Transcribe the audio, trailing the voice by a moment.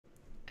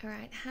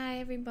Alright, hi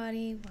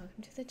everybody,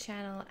 welcome to the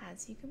channel.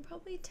 As you can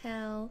probably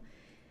tell,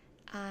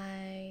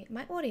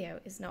 my audio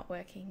is not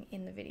working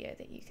in the video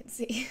that you can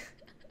see.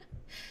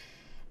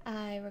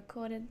 I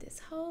recorded this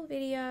whole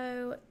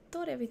video,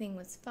 thought everything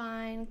was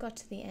fine, got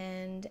to the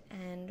end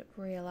and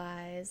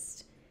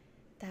realized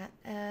that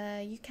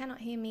you cannot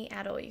hear me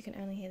at all. You can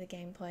only hear the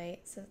gameplay,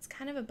 so it's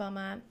kind of a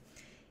bummer.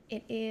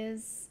 It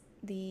is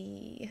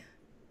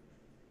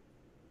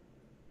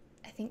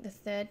I think the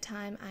third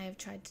time I have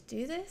tried to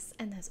do this,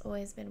 and there's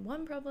always been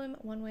one problem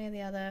one way or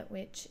the other,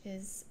 which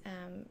is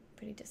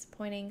pretty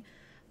disappointing.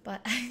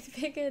 But I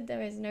figured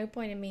there is no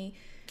point in me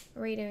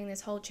redoing this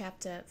whole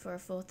chapter for a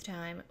fourth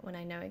time when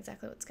I know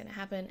exactly what's going to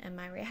happen, and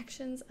my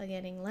reactions are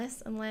getting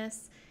less and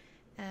less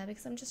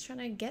because I'm just trying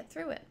to get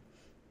through it.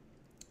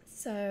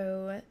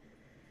 So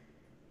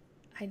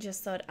I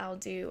just thought I'll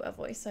do a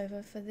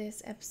voiceover for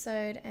this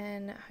episode,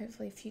 and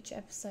hopefully future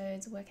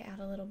episodes work out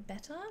a little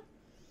better.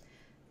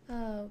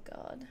 Oh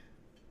god.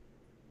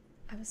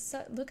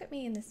 Look at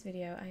me in this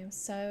video. I am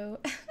so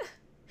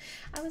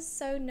I was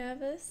so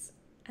nervous,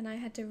 and I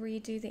had to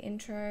redo the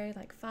intro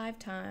like 5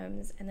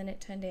 times, and then it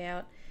turned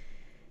out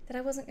that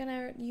I wasn't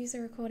gonna use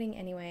a recording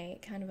anyway.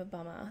 Kind of a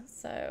bummer.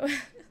 So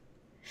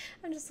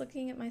I'm just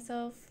looking at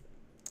myself,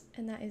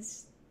 and I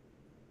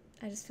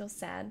just feel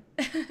sad.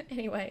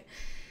 Anyway,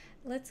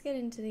 let's get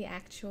into the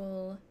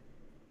actual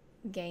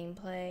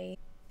gameplay.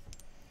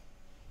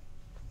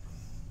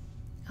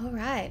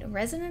 Alright,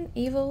 Resident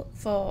Evil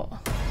 4.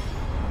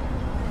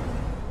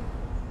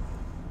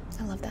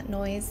 I love that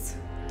noise.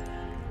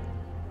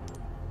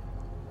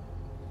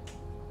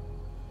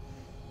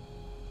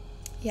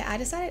 Yeah,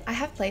 I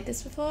have played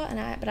this before,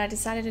 but I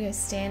decided to go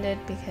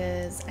standard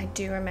because I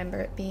do remember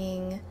it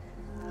being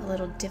a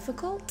little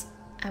difficult.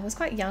 I was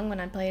quite young when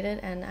I played it,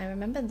 and I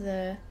remember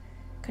the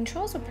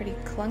controls were pretty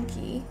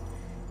clunky.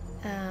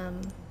 I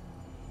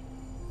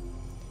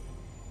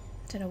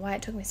don't know why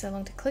it took me so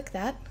long to click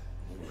that.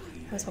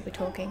 I was probably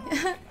talking.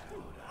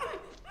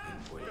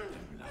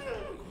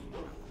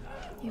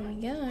 Here we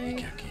go.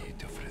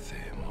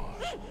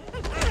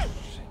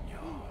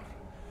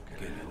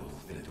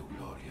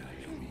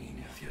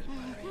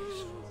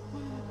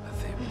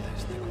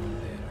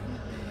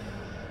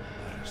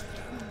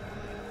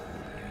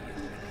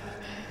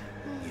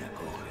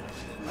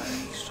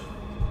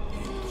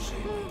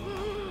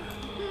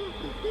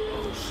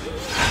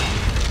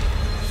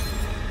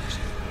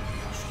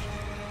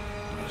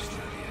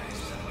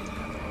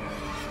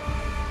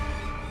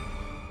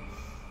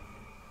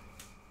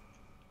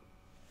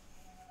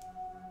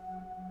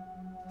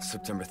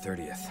 September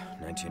 30th,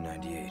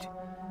 1998.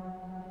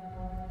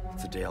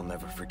 It's a day I'll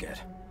never forget.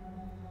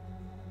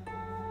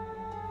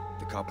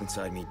 The cop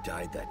inside me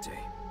died that day.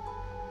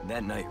 And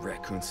that night,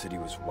 Raccoon City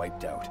was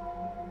wiped out,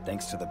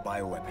 thanks to the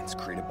bioweapons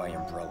created by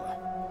Umbrella.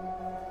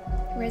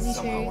 Resi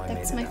 2,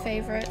 that's my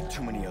favorite.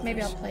 Too many others.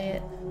 Maybe I'll play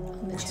it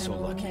on the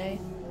channel one day.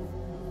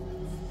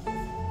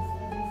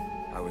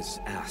 I was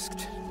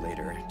asked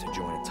later to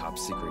join a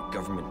top-secret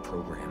government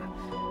program.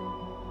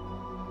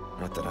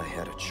 Not that I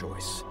had a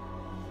choice.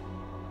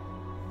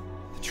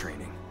 The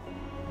training,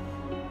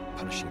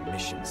 punishing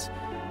missions,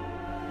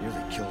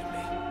 nearly killed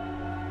me.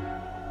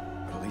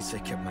 But at least I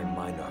kept my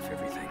mind off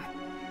everything.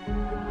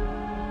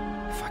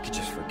 If I could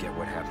just forget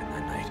what happened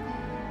that night.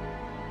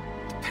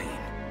 The pain,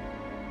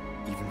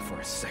 even for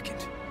a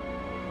second.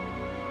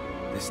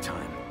 This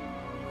time,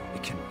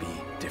 it can be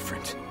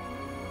different.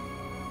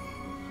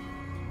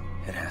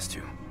 It has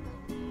to.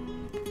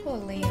 Poor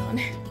Leon.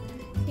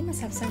 He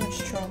must have so much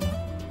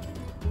trauma.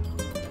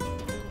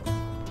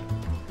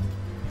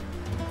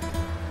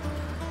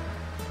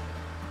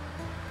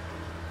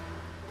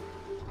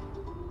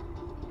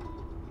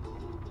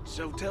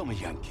 So tell me,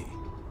 Yankee,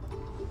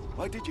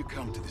 why did you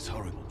come to this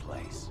horrible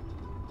place?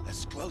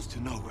 As close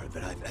to nowhere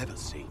that I've ever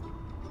seen.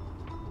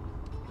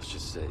 Let's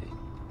just say,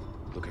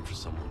 looking for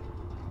someone.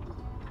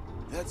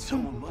 That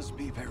someone must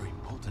be very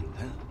important,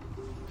 huh?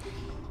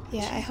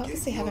 Yeah, I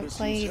obviously haven't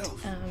played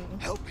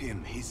Help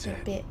him, he said.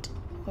 the bit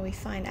where we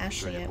find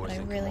Ashley yet, but I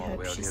really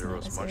hope she's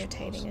not as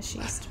irritating as she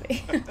used to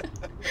be.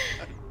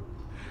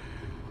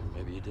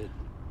 Maybe you did.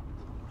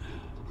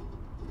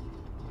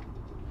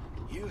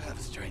 You have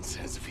a strange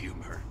sense of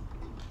humor.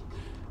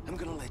 I'm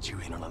gonna let you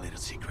in on a little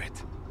secret.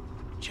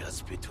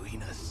 Just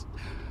between us.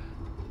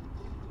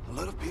 A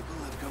lot of people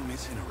have gone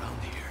missing around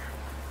here.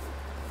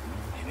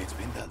 And it's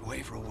been that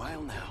way for a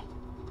while now.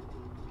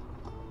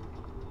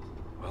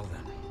 Well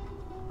then,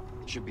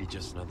 should be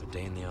just another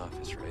day in the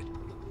office, right?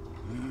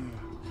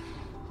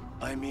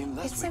 I mean,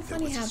 last It's so week there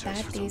funny was a how search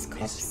bad for these some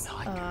cops missing are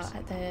hikers.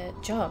 at their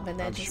job, and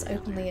they're I'm just sure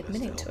you'll openly do your best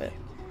admitting to to it.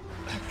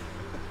 help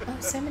Oh,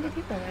 so many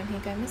people around here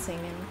go missing,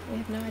 and we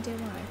have no idea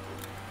why.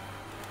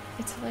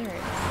 It's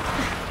hilarious.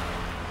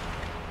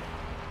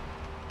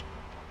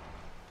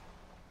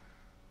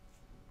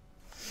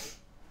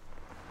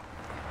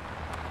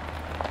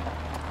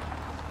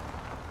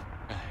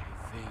 I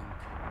think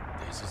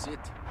this is it.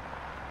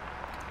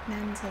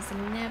 Mans has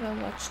never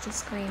watched a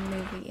Scream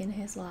movie in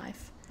his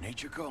life.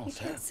 Nature You calls,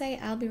 huh? can't say,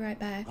 "I'll be right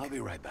back." I'll be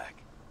right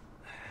back.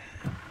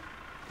 Yeah.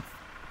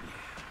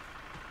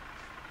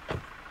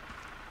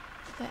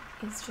 that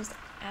is just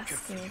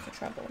asking for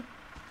trouble.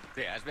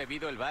 ¿Te has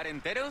bebido el bar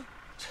entero?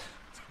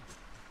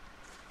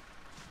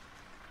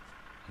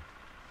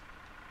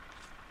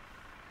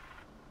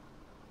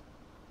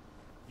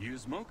 You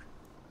smoke?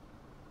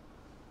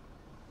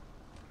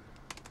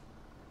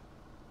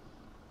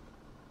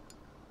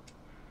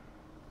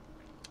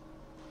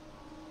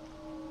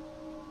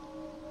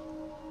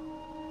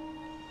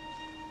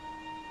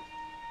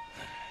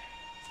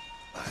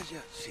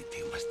 Vaya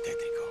sitio más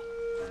tétrico.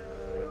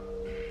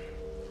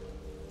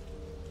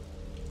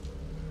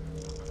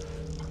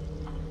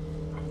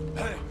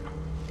 ¡Eh!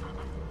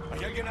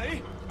 ¿Hay alguien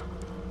ahí?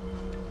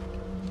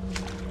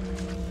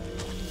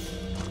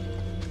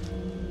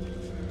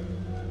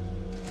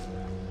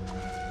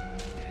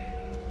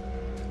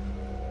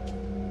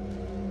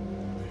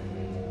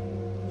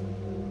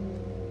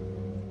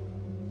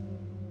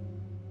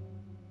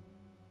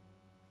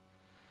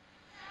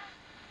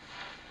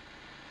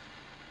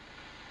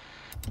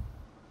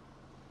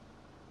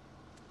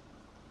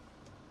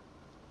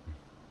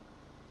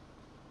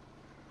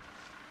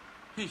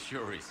 He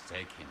sure is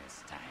taking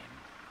his time.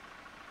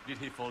 Did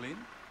he fall in?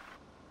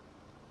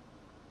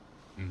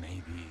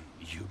 Maybe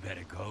you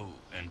better go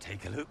and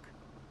take a look.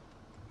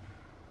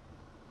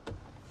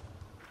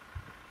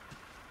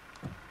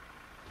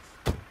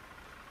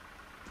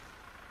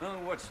 Oh,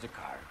 watch the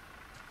car.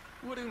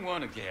 Wouldn't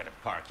want to get a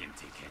parking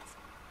ticket.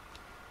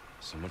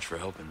 So much for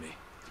helping me.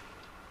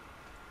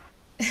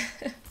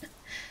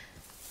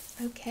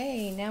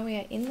 Okay, now we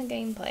are in the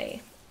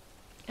gameplay.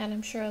 And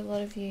I'm sure a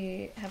lot of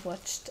you have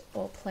watched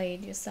or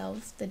played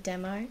yourself the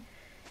demo.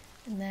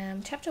 And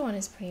then chapter 1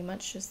 is pretty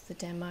much just the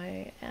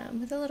demo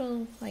with a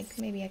little, like,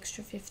 maybe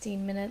extra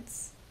 15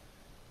 minutes.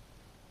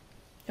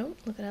 Oh,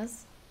 look at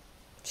us.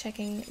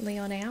 Checking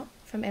Leon out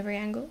from every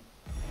angle.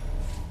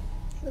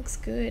 He looks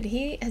good.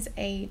 He has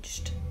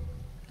aged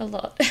a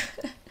lot.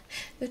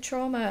 The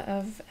trauma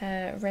of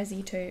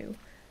Resi 2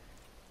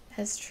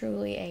 has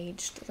truly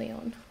aged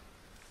Leon.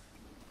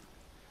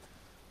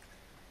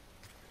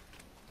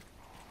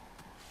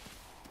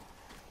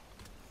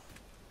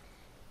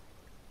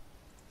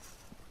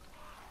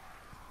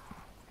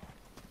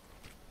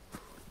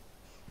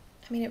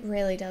 I mean, it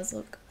really does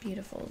look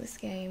beautiful, this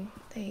game.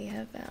 They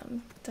have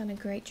done a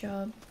great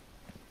job.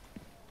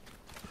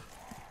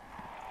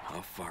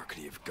 How far could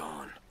he have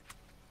gone?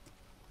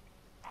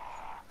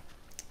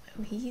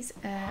 Oh, he's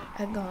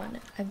a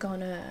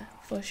goner,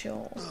 for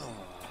sure.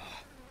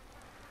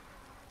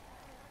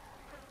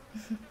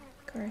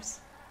 Gross.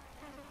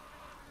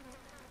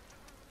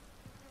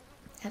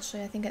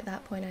 Actually, I think at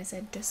that point I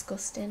said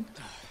disgusting.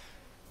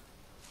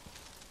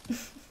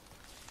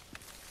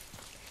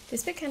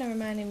 This bit kind of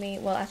reminded me,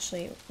 well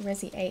actually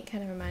Resi 8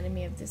 kind of reminded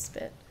me of this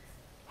bit.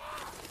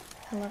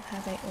 I love how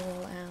they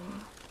all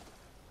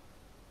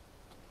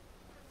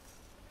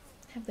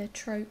have their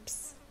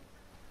tropes.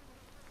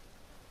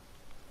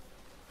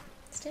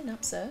 Stand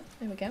up, sir.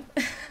 There we go.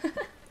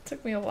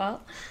 Took me a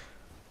while.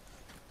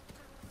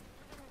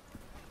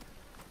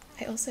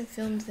 I also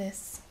filmed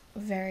this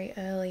very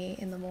early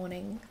in the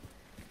morning.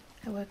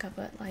 I woke up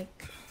at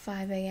like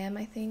 5 AM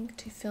I think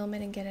to film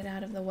it and get it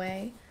out of the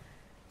way.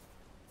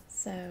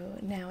 So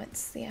now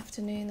it's the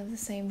afternoon of the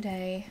same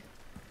day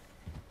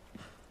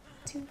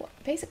to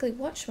basically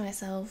watch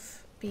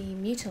myself be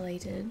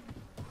mutilated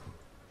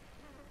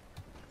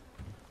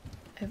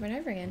over and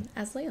over again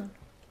as Leon.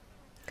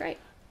 Great.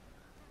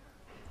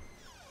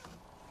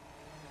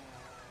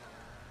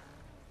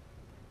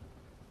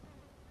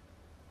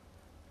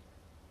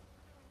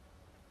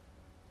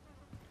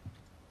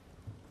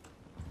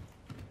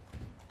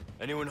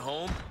 Anyone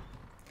home?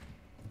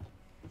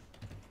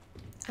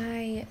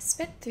 I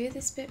sped through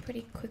this bit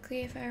pretty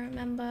quickly if I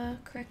remember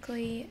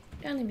correctly,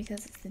 only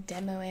because it's the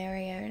demo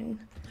area and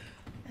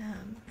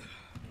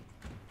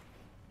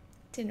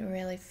didn't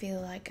really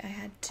feel like I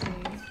had to,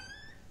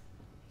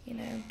 you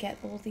know, get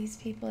all these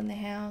people in the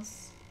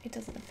house. It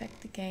doesn't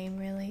affect the game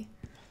really.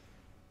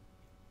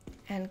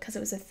 And because it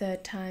was the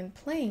third time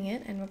playing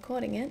it and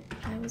recording it,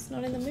 I was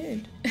not in the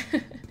mood.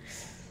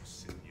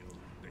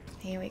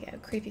 Here we go,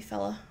 creepy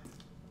fella.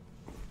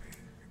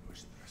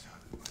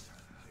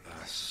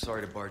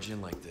 Sorry to barge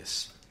in like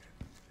this.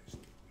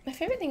 My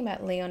favorite thing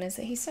about Leon is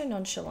that he's so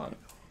nonchalant.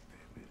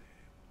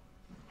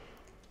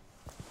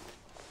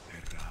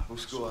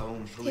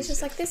 He's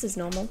just like, this is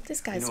normal.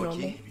 This guy's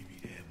normal.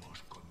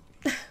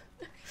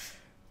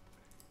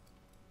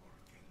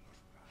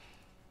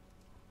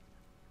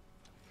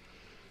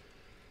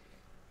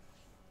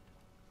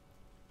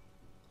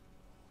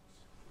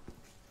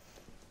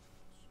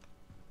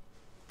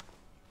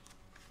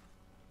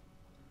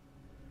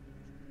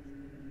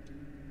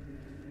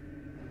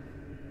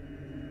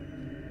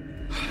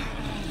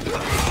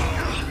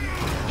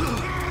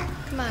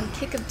 Come on,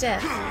 kick of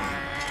death.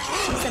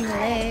 Use them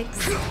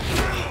legs.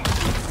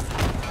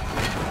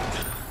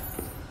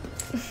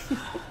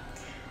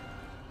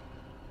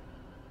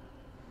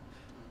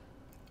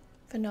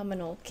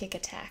 Phenomenal kick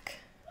attack.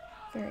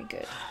 Very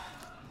good.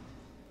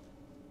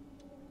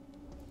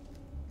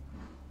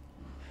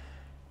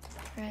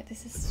 Right,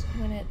 this is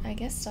when it, I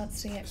guess,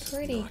 starts to get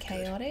pretty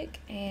chaotic,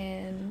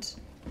 and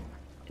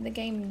the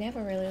game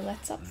never really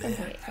lets up from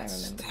here, if I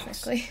remember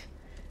correctly.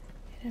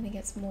 It only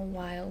gets more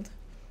wild.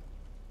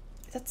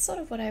 That's sort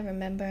of what I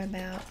remember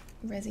about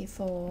Resi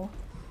 4,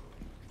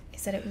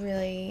 is that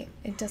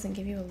it doesn't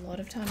give you a lot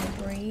of time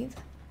to breathe.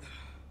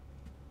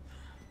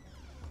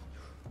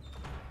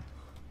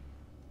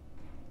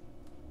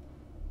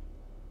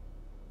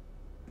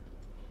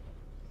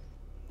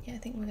 Yeah, I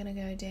think we're gonna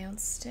go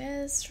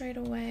downstairs straight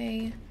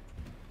away.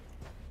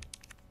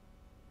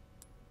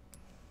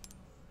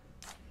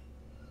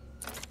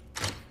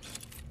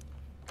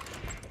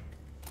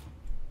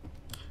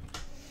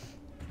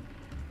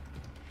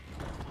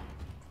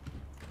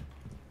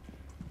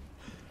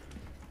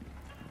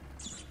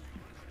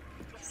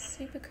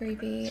 Super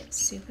creepy,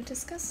 super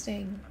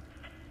disgusting.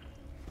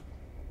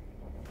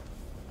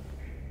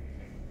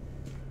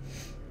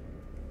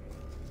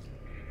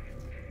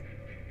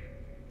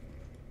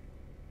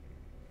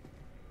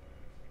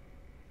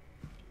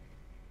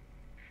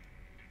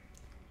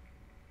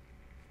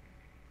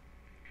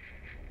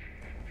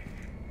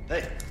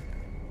 Hey!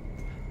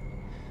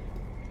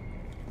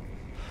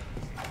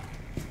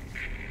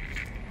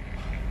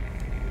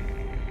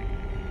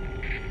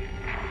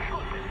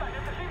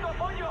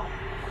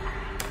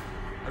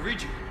 I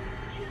read you.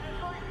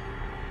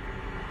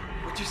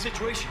 What's your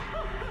situation?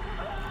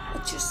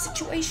 What's your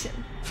situation?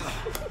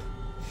 What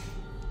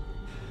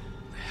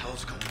the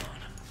hell's going on?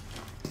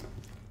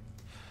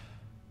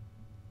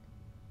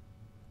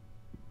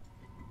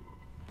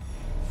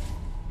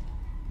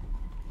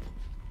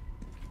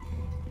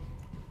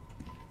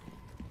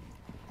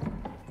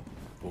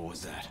 What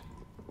was that?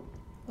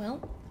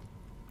 Well,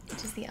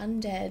 it is the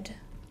undead.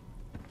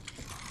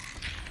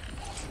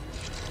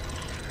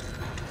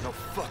 No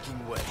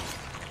fucking way.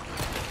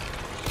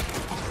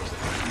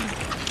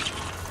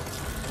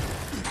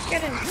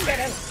 Get him! Get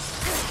him!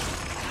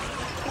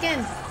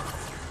 Again!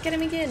 Get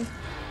him again!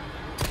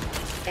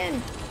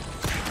 Again!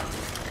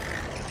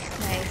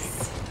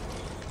 Nice.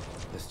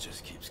 This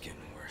just keeps getting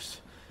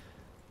worse.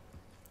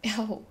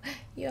 Oh,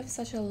 you have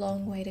such a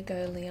long way to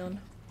go, Leon.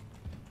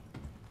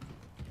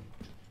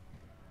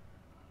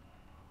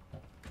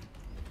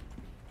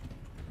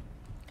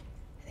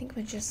 I think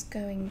we're just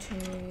going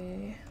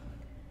to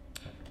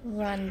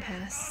run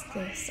past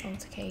this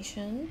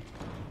altercation.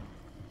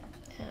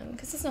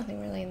 Because there's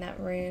nothing really in that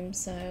room,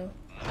 so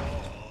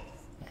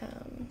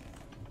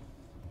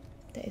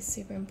that is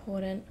super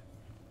important.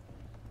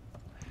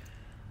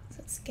 So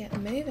let's get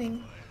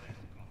moving.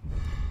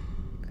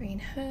 Green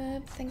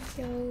herb, thank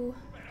you.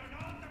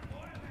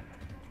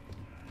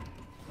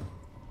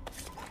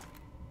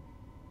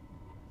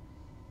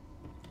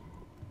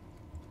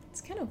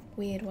 It's kind of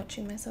weird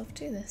watching myself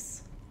do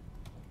this.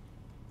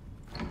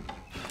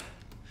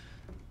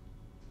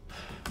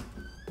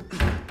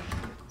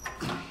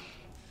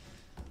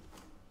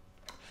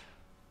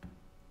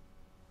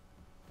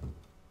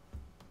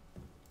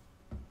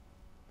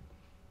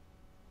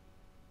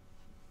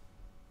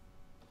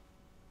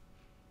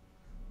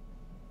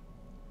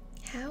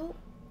 How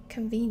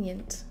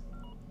convenient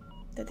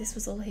that this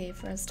was all here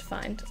for us to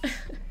find.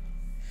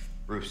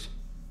 Bruce,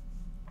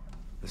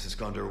 this is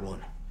Condor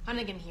 1.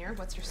 Hunnigan here.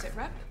 What's your sit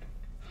rep?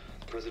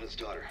 The president's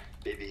daughter,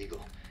 Baby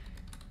Eagle.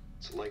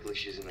 It's likely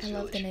she's in this I love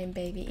village. the name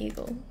Baby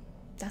Eagle.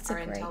 That's Our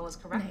a great intel was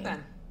correct name.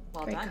 then.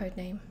 Well Great done. code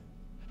name.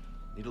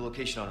 Need a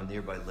location on a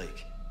nearby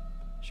lake.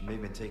 She may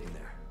have been taken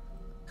there.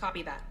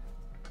 Copy that.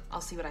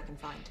 I'll see what I can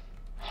find.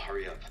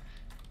 Hurry up.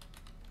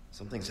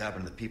 Something's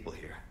happened to the people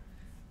here.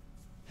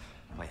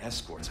 My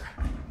escorts are...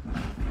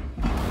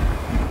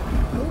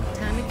 Oh,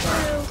 time to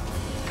go.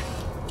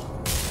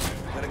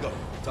 Gotta go.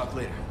 Talk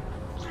later.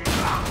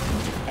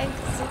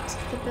 Exit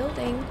the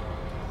building.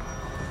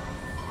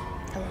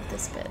 I love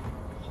this bit.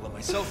 I'll let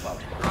myself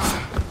out.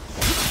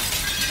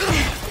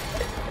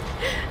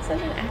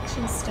 Such an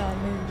action star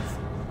move.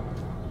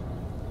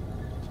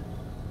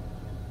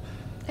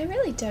 I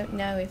really don't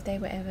know if they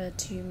were ever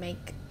to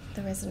make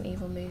the Resident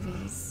Evil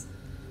movies.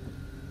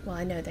 Well,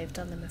 I know they've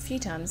done them a few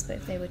times, but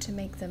if they were to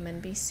make them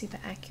and be super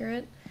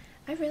accurate,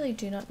 I really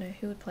do not know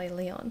who would play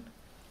Leon.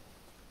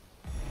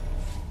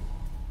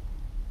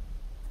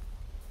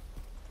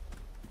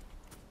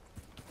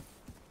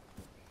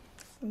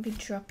 Maybe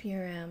drop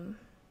your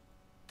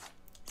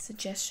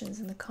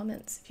suggestions in the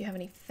comments if you have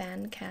any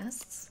fan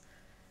casts,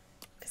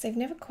 because they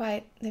didn't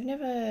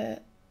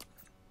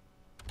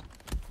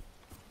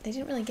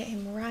really get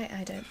him right,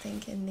 I don't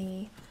think, in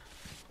the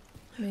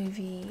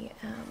movie,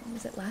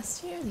 was it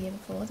last year or the year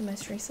before, the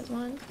most recent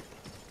one?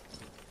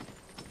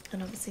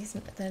 And obviously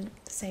the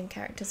same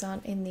characters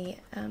aren't in the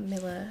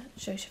Mila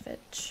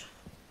Jovovich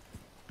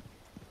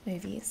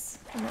movies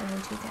in the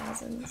early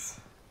 2000s.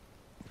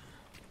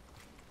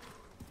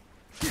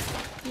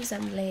 Use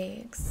them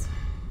legs.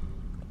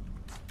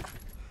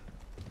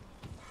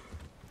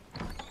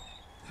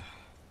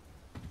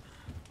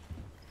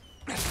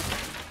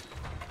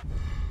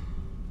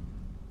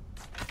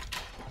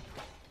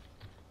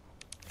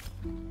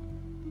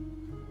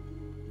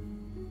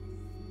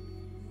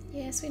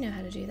 Yes, we know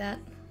how to do that.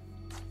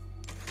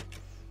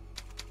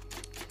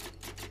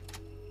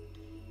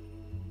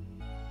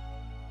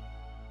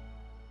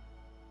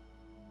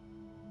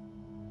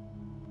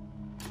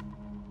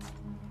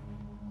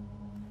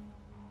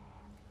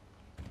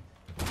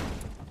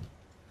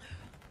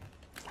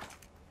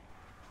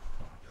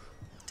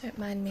 Don't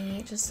mind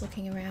me just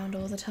looking around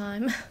all the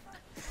time.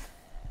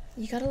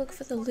 You gotta look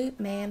for the loot,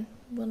 man.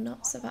 Will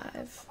not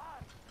survive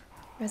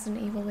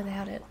Resident Evil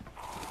without it.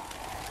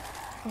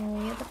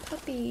 Oh yeah, the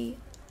puppy.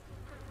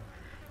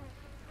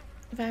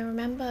 If I'm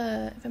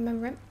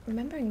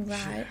remembering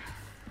right,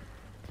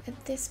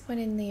 at this point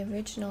in the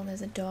original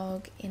there's a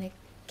dog in a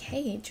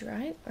cage,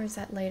 right? Or is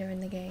that later in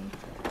the game?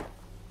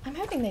 I'm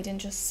hoping they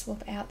didn't just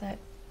swap out that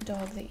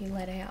dog that you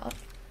let out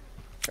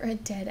for a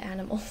dead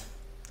animal.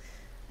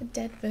 A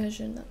dead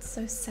version, that's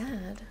so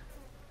sad.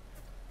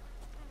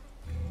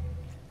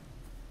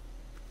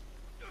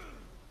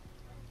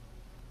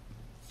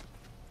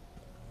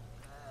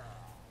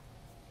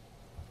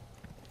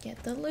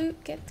 Get the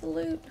loot, get the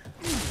loot.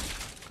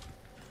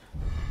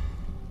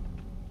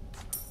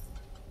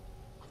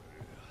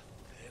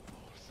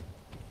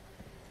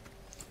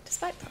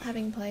 Despite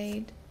having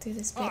played through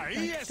this bit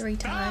like 3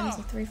 times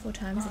or 3-4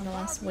 times in the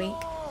last week,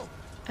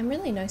 I'm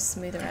really no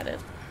smoother at it.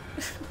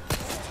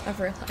 I've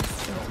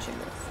realized in watching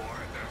this.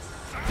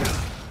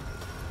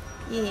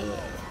 Yeah,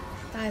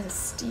 that is a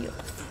steal.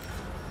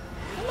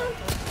 Come on,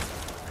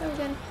 go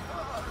again.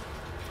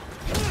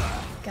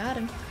 Got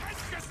him.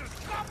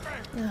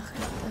 Ugh,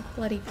 the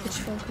bloody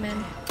pitchfork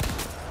men.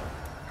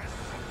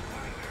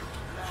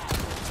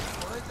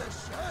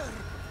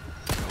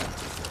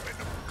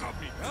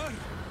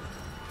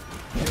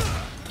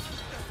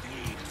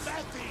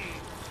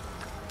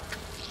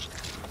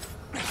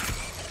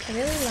 I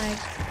really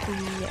like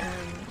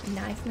the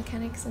knife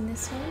mechanics in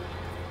this one.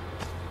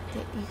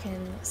 That you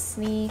can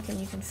sneak and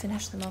you can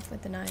finish them off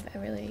with the knife.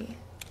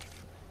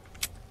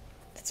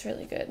 That's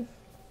really good.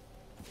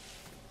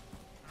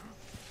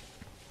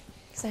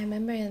 Because I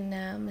remember in,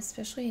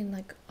 especially in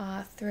like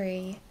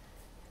R3,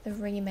 the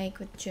remake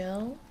with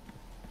Jill,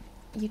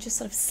 you just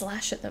sort of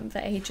slash at them for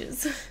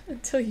ages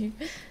until you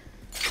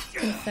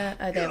confirm.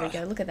 Oh, there we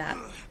go. Look at that.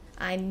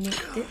 I knew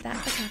that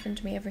has happened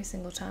to me every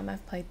single time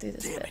I've played through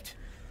this bit.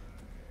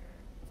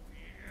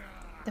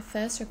 The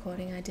first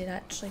recording I did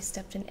actually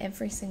stepped in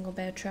every single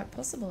bear trap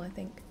possible, I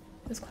think.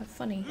 It was quite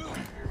funny.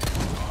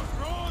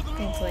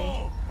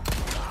 Thankfully,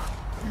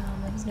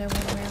 there was no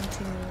one around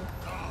to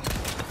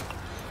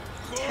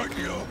attack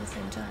me at the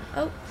same time.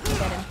 Oh,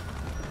 get him.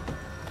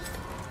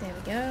 There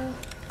we go.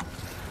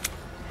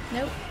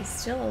 Nope, he's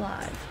still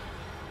alive.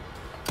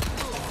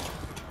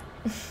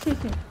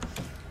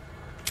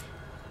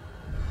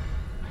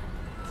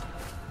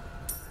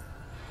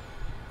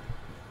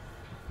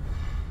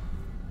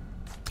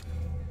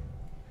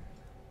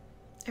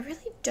 I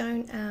really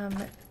don't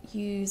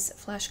use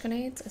flash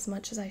grenades as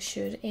much as I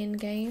should in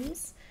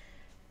games.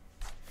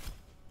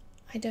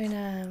 I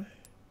don't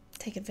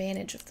take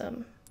advantage of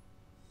them.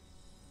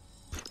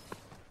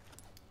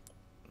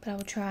 But I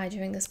will try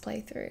during this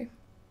playthrough.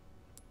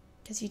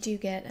 Because you do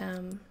get,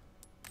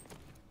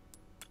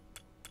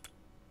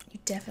 you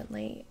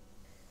definitely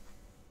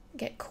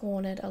get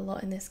cornered a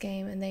lot in this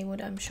game, and they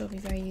would, I'm sure, be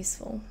very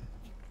useful.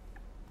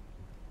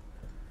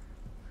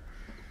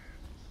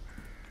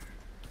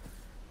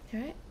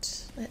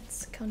 Alright,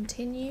 let's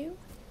continue.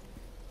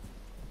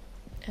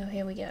 Oh,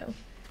 here we go.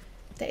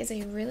 There is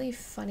a really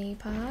funny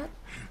part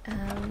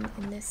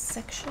in this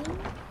section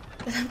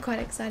that I'm quite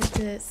excited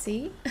to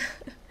see.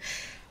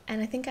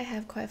 And I think I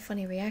have quite a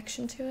funny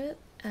reaction to it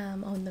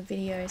on the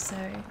video, so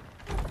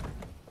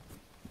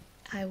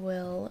I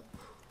will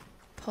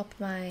pop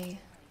my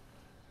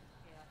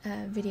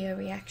video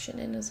reaction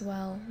in as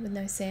well with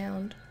no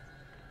sound,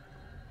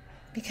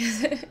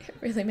 because it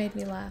really made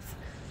me laugh.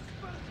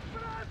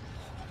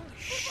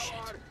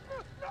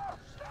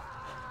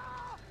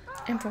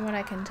 And from what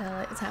I can tell,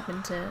 it's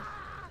happened to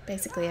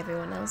basically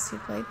everyone else who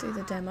played through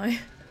the demo.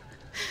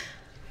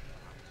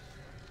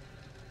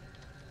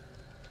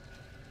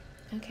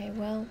 Okay,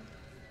 well,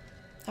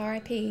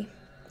 RIP,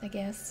 I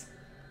guess.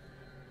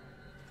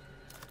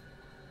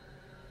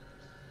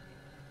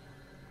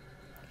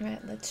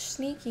 Alright, let's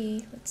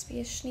sneaky. Let's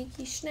be a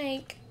sneaky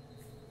snake.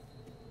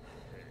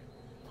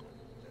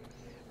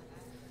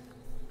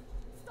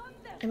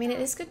 I mean, it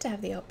is good to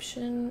have the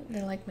option,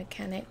 the like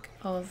mechanic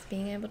of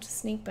being able to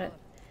sneak, but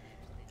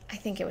I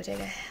think it would take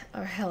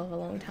a hell of a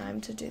long time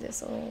to do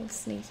this all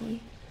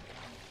sneaky,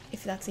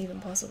 if that's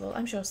even possible.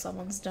 I'm sure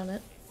someone's done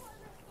it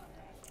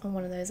on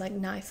one of those like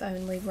knife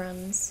only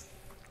runs.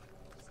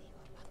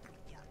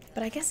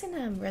 But I guess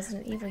in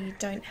Resident Evil you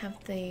don't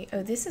have the,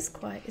 oh, this is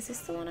this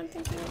the one I'm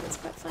thinking of? It's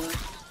quite funny.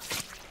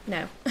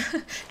 No,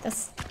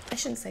 I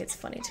shouldn't say it's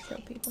funny to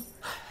kill people.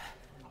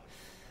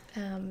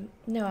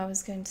 No, I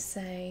was going to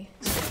say,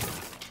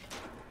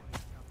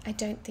 I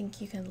don't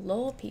think you can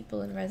lure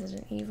people in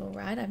Resident Evil,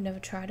 right? I've never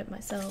tried it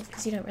myself,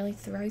 because you don't really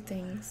throw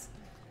things.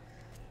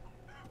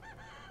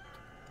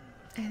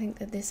 I think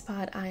that this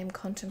part I am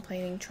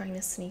contemplating trying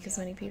to sneak as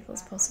many people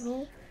as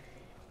possible,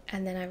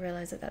 and then I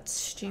realize that that's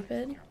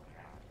stupid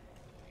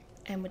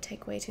and would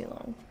take way too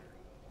long.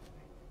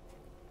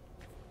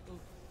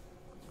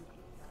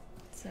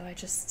 So I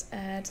just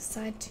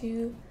decide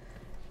to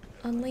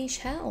unleash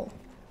hell.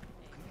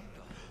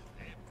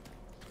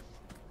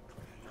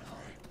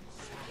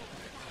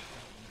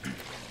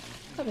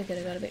 Probably could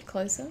have got a bit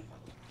closer.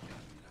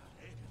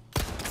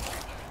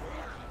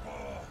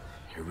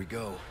 Here we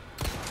go.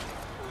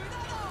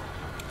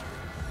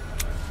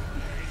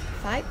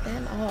 Fight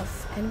them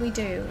off. And we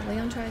do.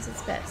 Leon tries his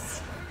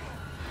best.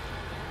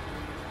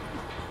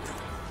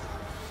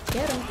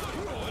 Get him.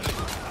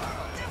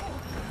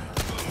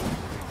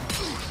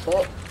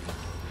 Oh!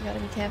 You gotta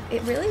be careful.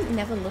 It really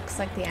never looks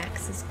like the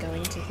axe is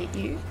going to hit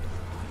you.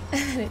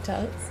 And it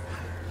does.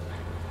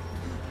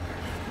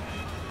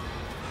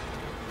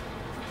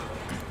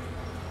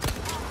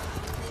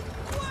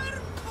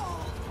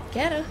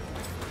 Get her.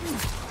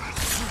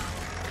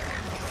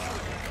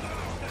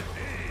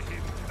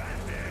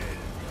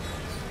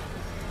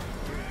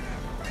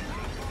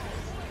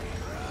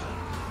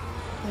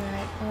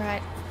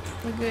 Alright.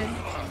 We're good.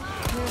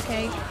 We're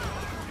okay.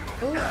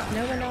 Oh,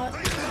 no we're not.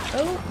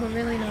 Oh, we're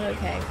really not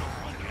okay.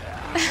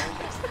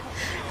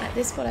 At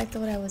this point I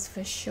thought I was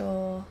for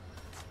sure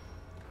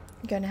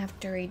gonna have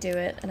to redo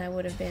it, and I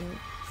would have been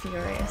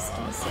furious,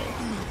 honestly.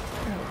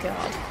 Oh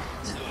god.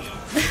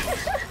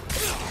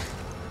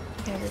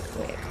 Okay,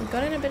 we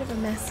got in a bit of a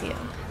mess here,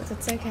 but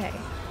it's okay.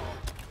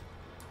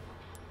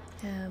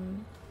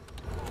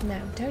 No,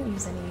 don't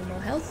use any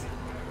more health.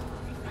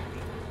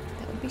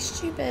 That would be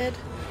stupid.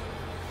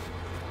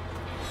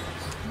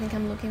 I think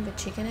I'm looking for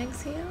chicken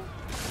eggs here.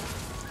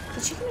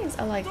 The chicken eggs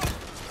are like...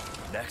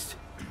 Next.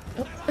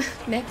 Oh,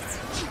 next.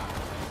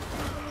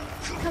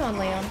 Come on,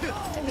 Leon.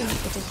 Don't be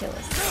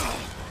ridiculous.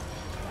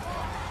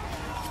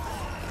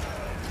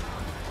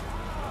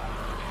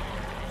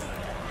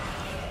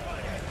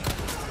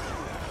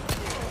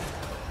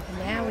 And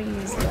now we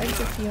use Legs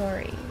of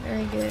Fury.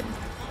 Very good.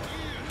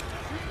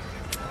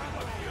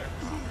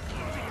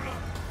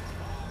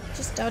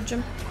 Just dodge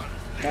him.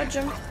 Dodge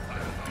him.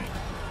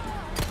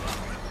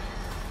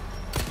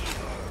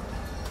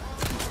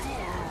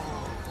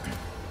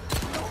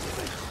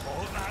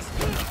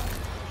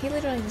 He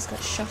literally just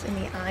got shot in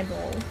the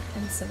eyeball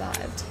and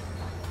survived.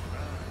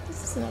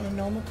 This is not a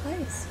normal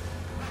place.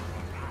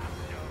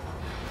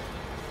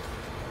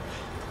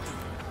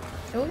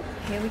 Oh,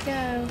 here we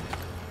go.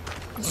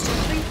 Mr.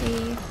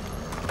 Creepy.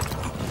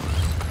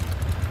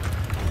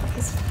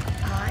 His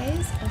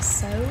eyes are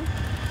so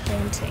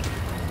haunting.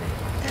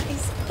 That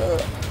is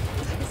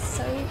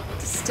so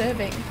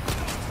disturbing.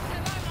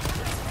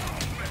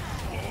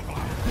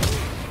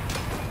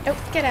 Oh,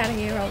 get out of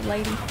here, old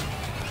lady.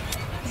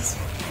 These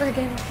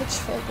friggin'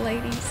 pitchfork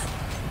ladies.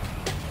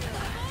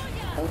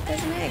 Oh,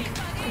 there's an egg.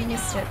 We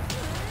missed it.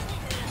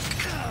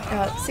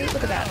 Oh, see,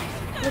 look at that.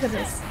 Look at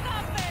this.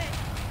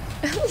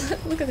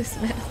 Look at this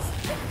mess.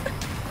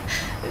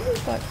 This is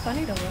quite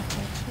funny to watch,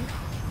 actually.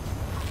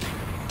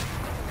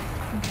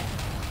 Okay.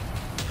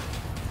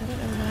 I don't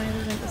know why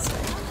we went this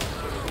way.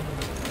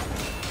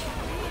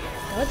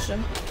 Dodged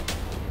him.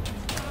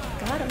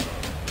 Got him.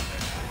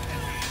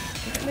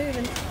 Keep it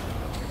moving.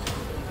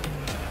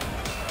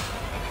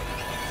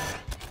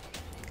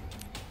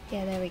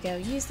 Yeah, there we go.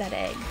 Use that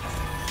egg.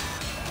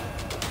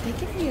 They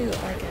give you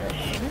like a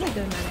really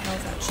good amount of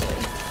health,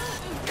 actually.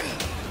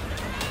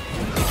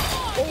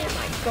 Oh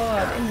my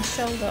god, in the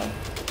shoulder.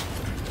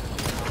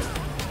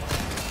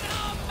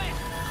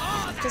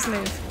 Just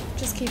move.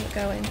 Just keep it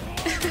going.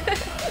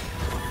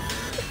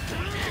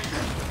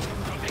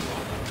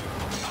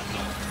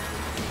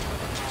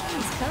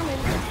 He's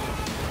coming.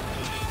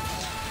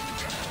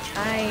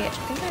 I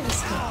think I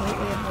just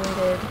completely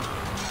avoided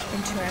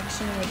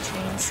interaction with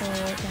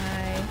chainsaw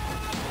guy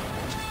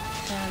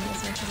as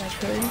much as I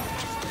could.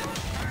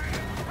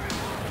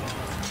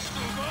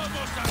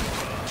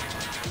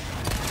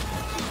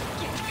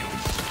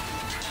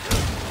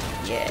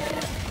 Yeah.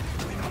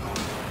 There we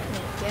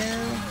go.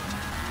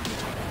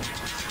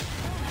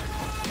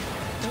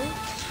 Oh.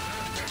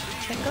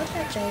 Thank God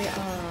that they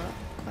are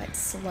quite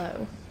slow.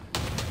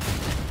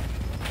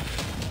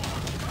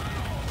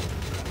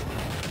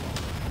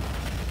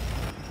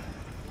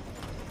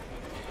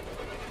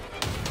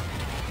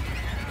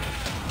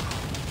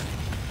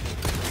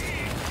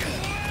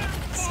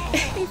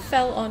 He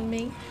fell on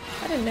me.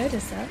 I didn't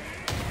notice that.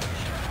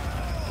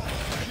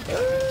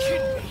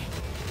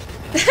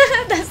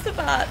 That's the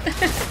part.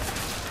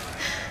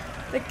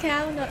 The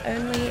cow not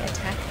only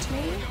attacked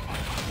me,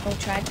 or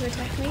tried to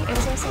attack me, it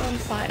was also on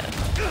fire.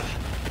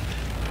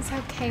 That's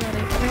how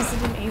chaotic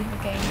Resident Evil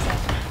games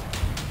are.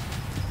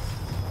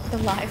 The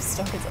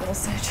livestock is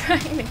also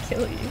trying to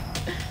kill you.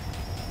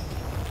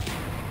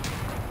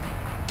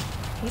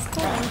 He's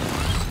gone.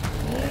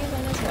 He's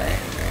on his way.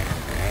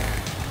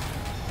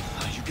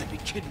 You gotta be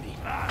kidding me.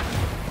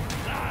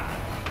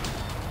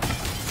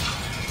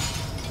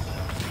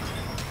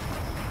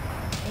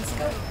 Let's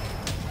go.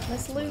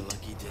 Let's loot.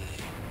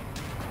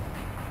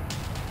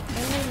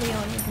 Only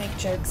Leon would make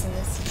jokes in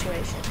this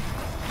situation.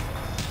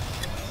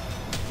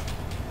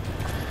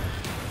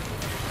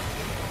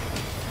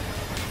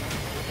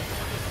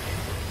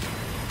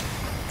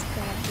 Let's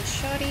grab the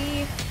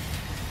shoddy.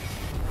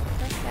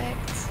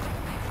 Perfect.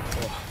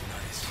 Oh,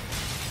 nice.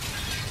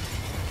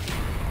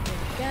 There we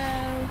go.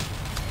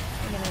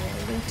 We're gonna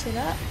loot it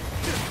up.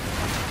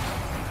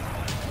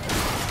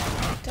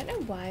 Don't know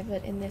why,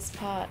 but in these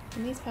parts,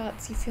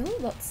 you feel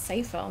a lot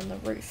safer on the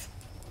roof.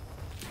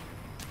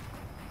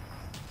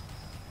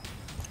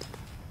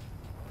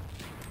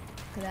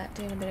 Look at that,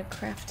 doing a bit of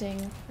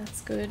crafting.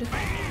 That's good.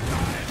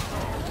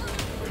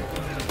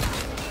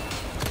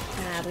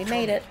 Ah, we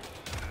made it.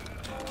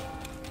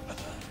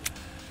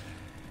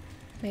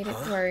 Made it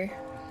through.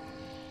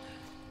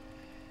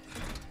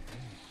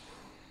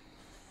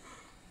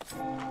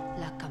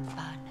 La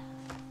campana.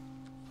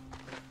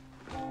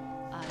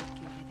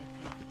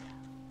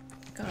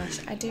 Gosh,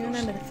 I do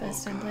remember the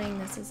first time playing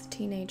this as a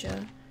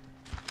teenager.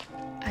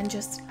 I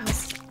just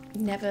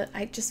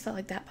felt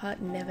like that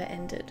part never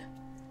ended.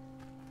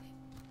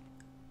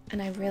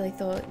 And I really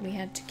thought we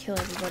had to kill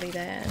everybody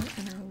there,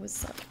 and I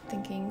was like,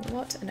 thinking,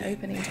 what an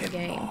opening to a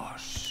game.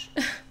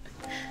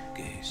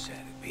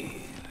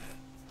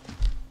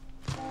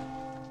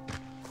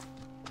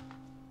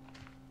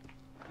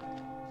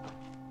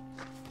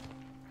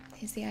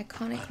 Here's the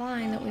iconic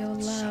line that we all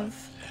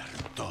love.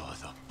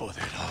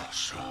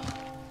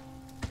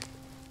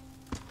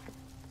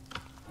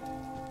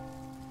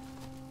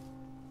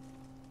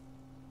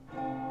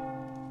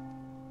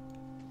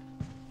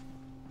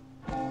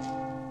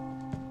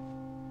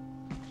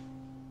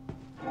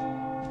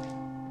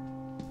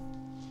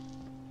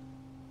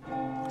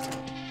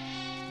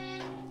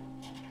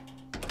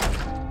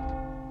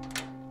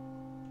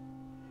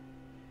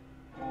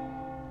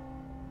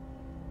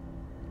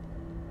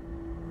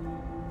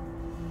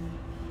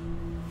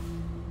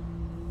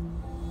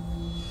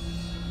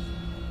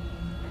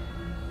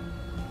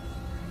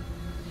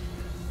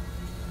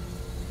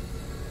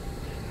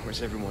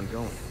 Where's everyone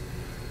going?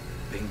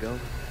 Bingo?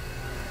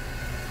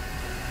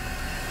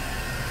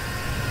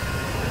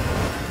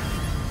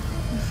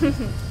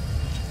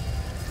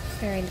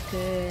 Very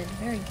good,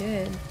 very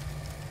good.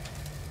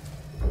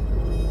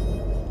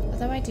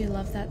 Although I do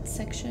love that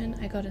section,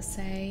 I gotta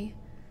say,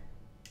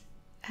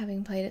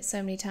 having played it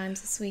so many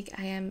times this week,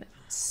 I am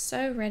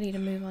so ready to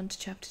move on to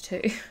chapter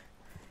 2.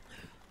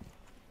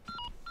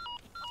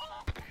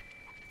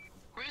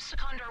 Roost to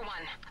Condor 1.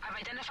 I've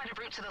identified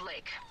a route to the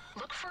lake.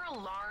 Look for a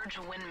large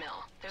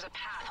windmill. There's a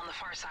path on the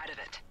far side of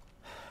it.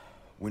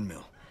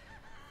 Windmill.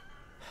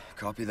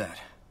 Copy that.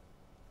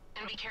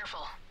 And be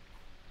careful.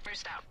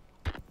 Roost out.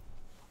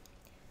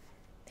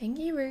 Thank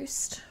you,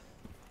 Roost.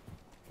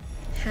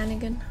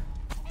 Hannigan.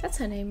 That's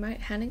her name,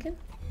 right? Hannigan?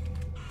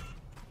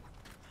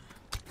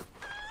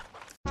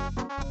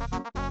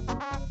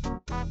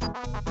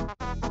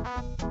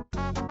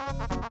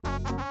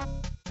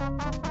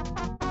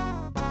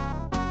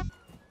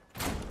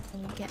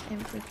 We'll get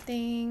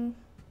everything.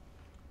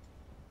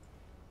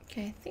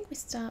 Okay, I think we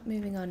start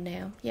moving on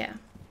now. Yeah.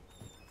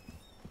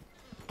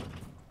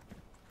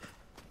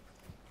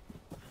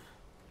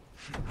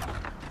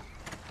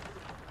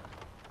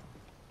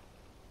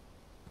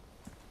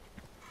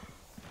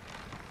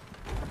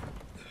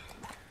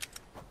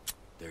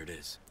 There it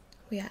is.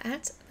 We are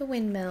at the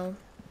windmill.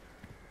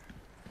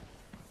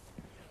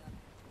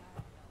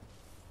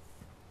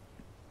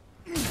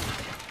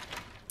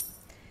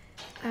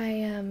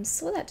 I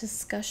saw that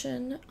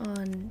discussion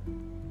on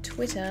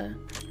Twitter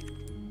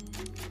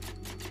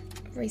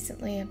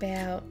recently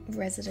about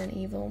Resident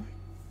Evil,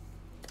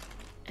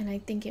 and I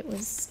think it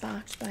was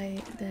sparked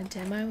by the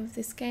demo of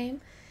this game,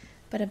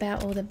 but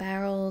about all the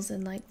barrels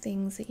and like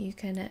things that you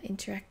can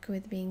interact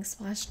with being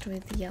splashed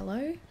with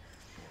yellow,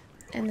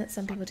 and that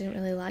some people didn't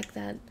really like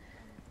that.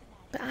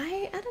 But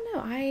I don't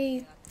know,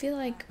 I feel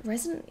like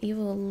Resident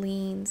Evil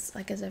leans,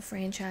 like as a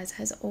franchise,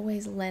 has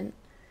always lent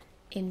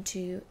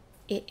into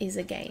it is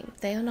a game.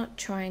 They are not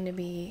trying to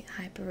be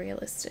hyper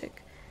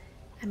realistic.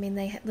 I mean,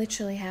 they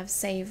literally have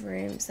save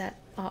rooms that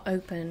are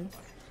open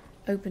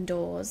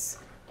doors,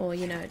 or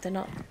you know, they're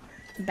not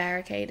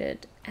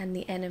barricaded, and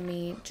the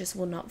enemy just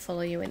will not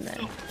follow you in there.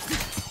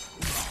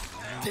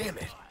 Damn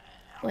it!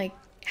 Like,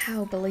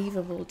 how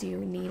believable do you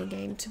need a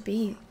game to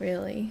be,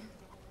 really?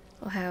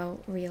 Or how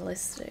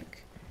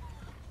realistic?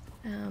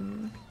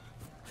 And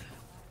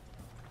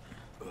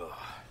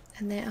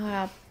there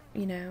are,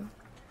 you know,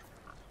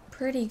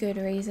 pretty good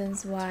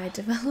reasons why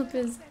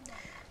developers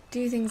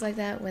do things like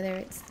that, whether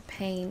it's the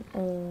paint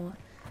or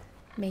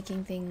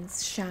making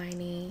things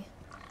shiny,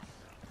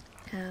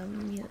 you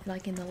know,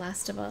 like in The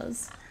Last of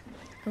Us.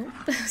 Oh,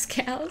 those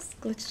cows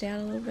glitched out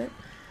a little bit.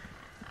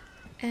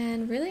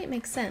 And really it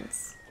makes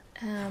sense.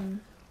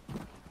 And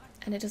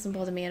it doesn't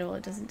bother me at all.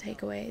 It doesn't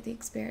take away the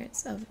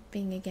experience of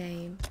being a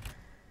game.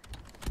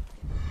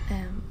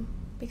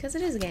 Because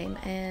it is a game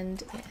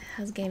and it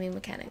has gaming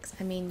mechanics.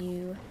 I mean,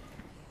 you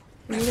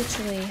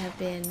literally have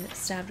been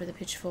stabbed with a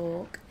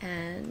pitchfork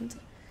and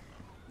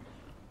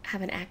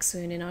have an axe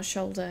wound in our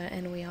shoulder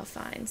and we are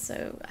fine.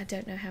 So I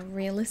don't know how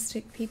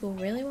realistic people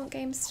really want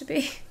games to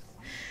be.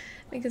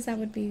 Because that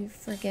would be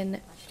friggin'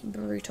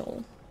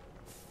 brutal.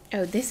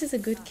 Oh, this is a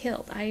good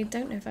kill. I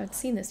don't know if I've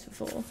seen this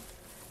before.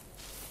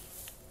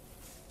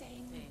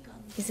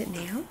 Is it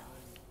now?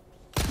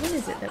 When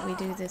is it that we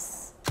do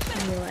this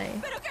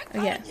melee?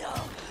 Oh yeah.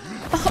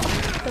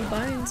 Oh, the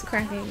bones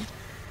cracking.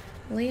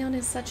 Leon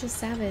is such a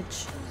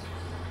savage.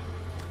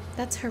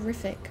 That's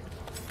horrific.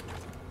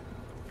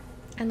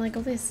 And like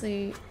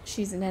obviously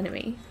she's an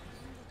enemy,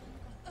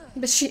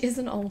 but she is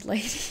an old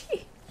lady.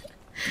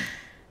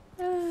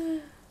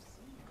 What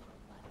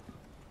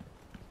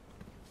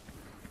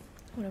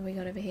have we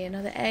got over here?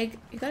 Another egg.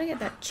 You gotta get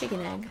that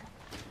chicken egg.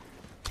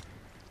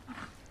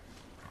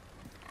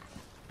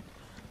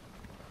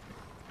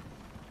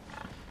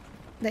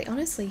 They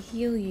honestly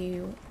heal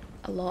you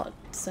a lot,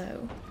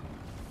 so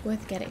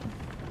worth getting.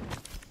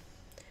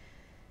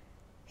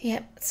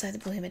 Yep, so the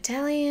blue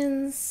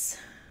medallions.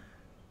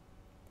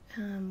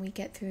 We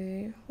get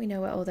through, we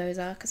know where all those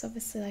are, because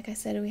obviously, like I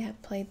said, we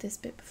have played this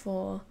bit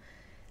before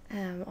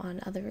on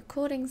other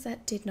recordings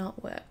that did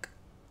not work.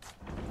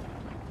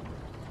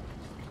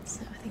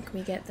 So I think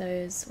we get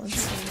those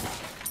once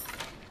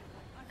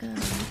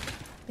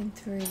we've been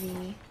through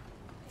the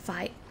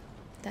fight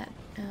that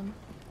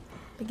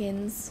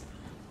begins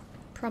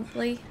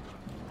promptly.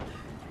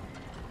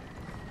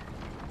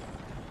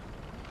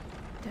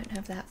 Don't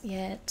have that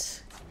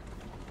yet.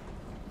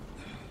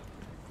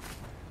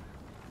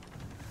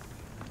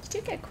 You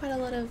do get quite a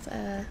lot of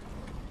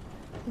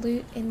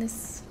loot in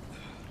this,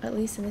 at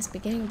least in this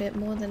beginning bit,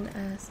 more than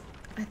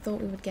I thought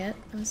we would get.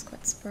 I was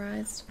quite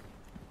surprised.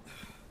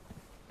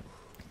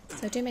 So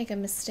I do make a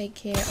mistake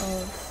here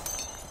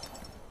of...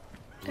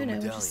 Oh no,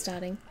 we're just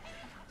starting.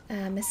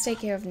 Mistake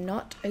here of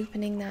not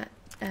opening that,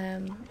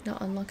 not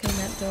unlocking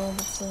that door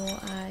before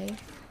I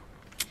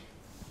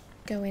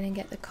go in and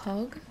get the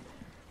cog.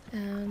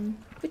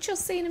 Which you'll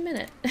see in a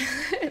minute.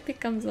 It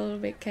becomes a little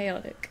bit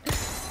chaotic.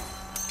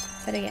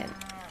 But again,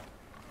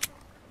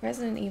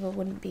 Resident Evil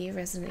wouldn't be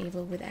Resident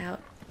Evil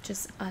without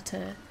just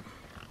utter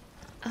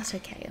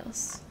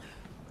chaos.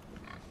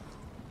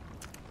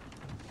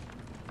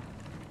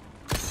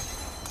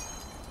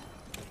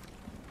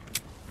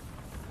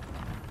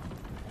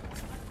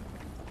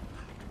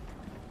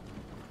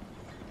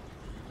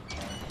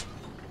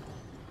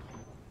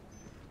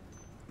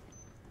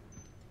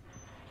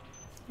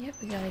 Yep,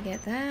 we gotta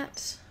get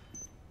that.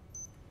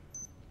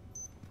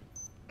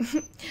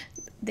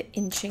 The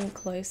inching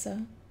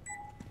closer.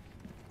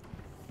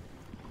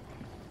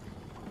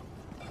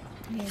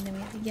 Okay, and then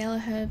we have the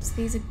yellow herbs.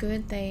 These are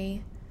good.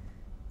 They,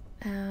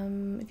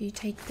 if you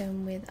take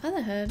them with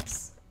other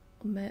herbs,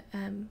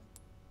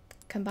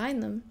 combine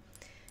them,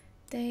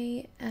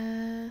 they,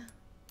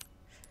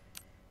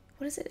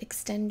 what is it?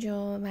 Extend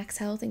your max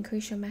health,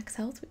 increase your max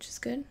health, which is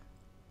good.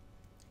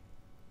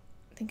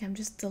 I think I'm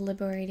just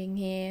deliberating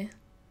here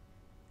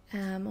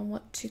on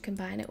what to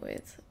combine it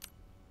with.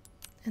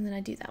 And then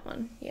I do that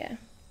one, yeah.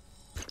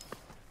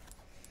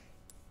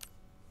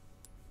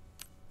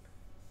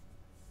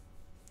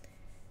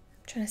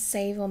 I'm trying to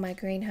save all my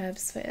green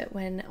herbs for it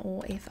when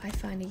or if I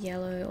find a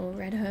yellow or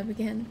red herb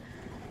again.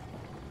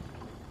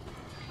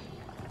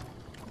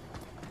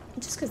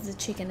 Just because the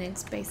chicken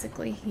eggs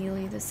basically heal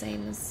you the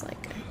same as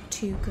like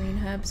 2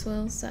 green herbs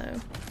will, so,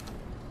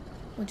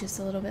 or just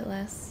a little bit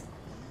less.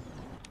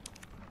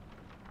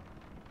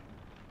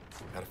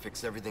 Gotta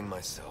fix everything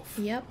myself.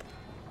 Yep.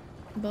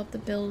 Bob the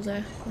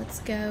Builder. Let's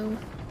go.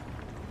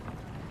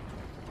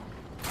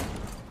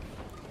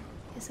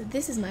 Okay, so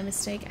this is my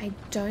mistake. I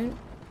don't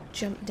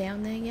jump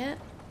down there yet.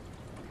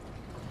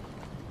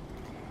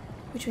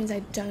 Which means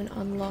I don't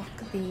unlock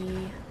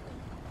the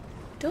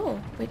door.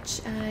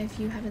 Which, if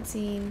you haven't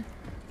seen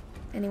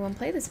anyone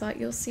play this part,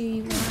 you'll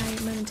see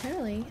why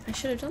momentarily I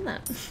should have done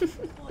that.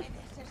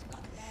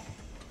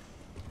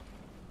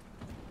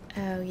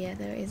 Oh yeah,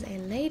 there is a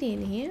lady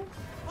in here.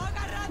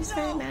 She's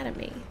very mad at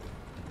me.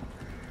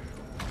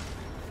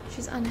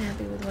 She's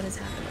unhappy with what is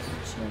happening.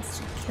 She wants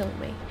to kill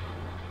me.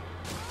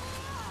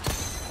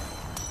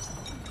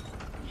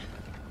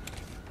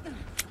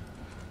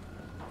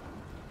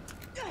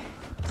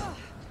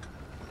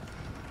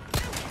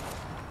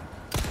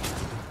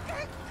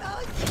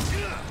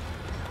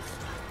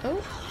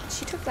 Oh,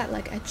 she took that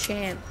like a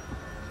champ.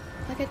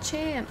 Like a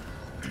champ.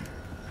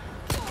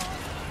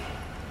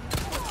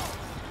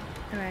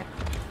 Alright.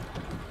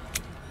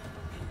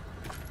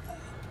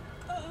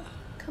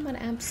 Come on,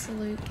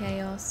 absolute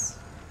chaos.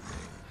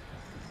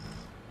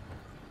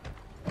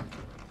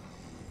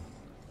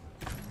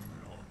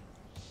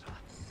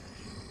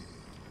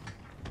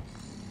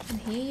 I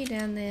hear you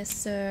down there,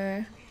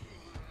 sir.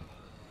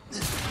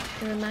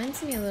 It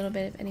reminds me a little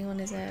bit, if anyone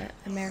is a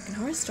American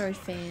Horror Story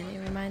fan, it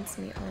reminds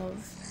me of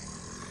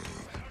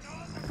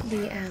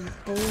the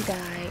bull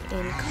guy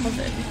in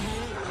Coven.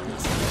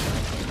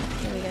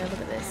 Here we go, look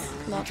at this.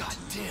 Locked.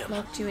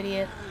 Locked, you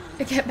idiot.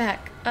 Get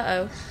back.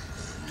 Uh-oh.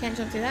 Can't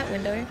jump through that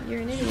window.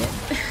 You're an idiot.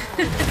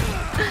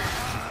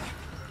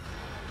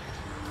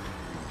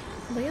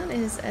 Leon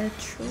is a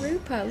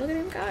trooper. Look at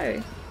him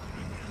go.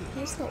 He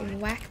just got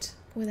whacked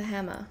with a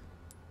hammer.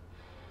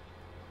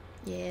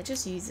 Yeah,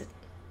 just use it.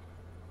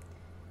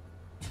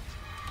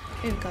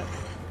 We've got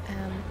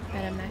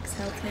better max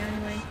health now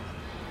anyway.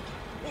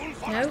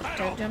 No,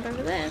 don't jump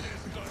over there.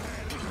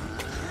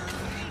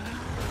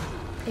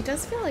 It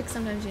does feel like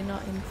sometimes you're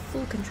not in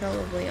full control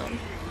of Leon.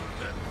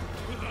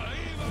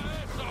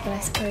 But I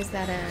suppose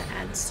that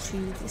adds to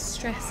the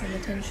stress and the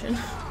tension.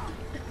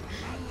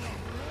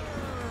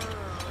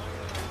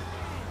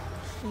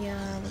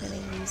 Yeah, we're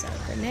gonna use our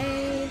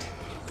grenade.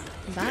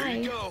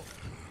 Bye.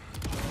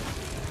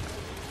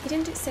 He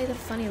didn't say the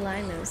funny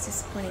line that was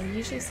disappointing. He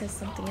usually says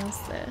something else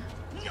there.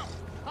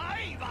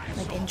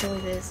 Like, enjoy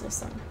this or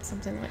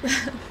something like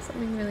that.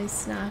 Something really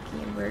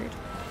snarky and rude.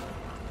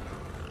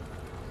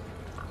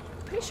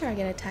 Pretty sure I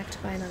get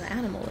attacked by another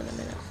animal in a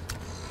minute.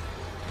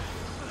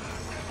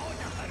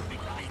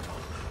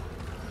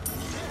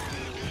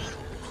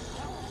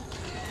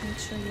 Make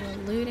sure you are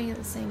looting at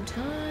the same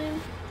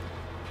time.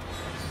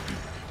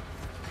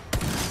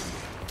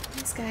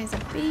 This guy's a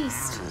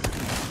beast.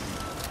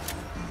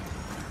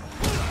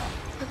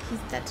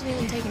 Look, that didn't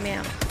even take him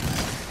out.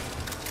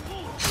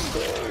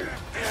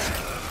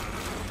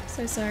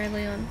 So sorry,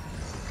 Leon.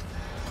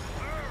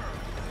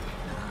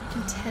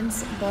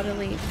 Intense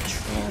bodily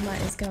trauma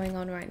is going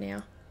on right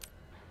now.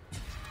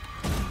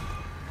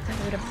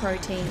 Have a bit of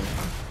protein.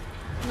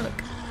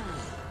 Look.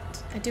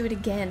 I do it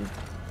again.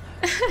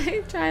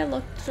 I try a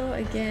locked door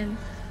again.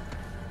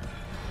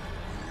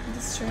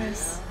 The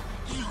stress.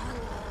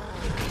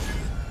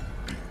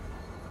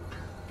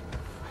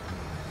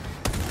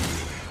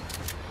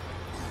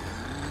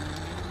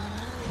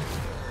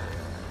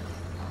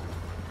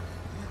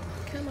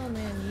 Come on,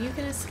 man. You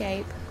can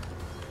escape.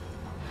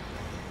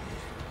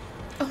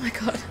 Oh my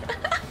god.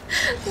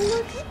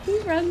 Look, he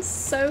runs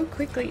so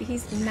quickly.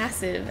 He's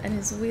massive and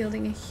is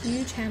wielding a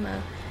huge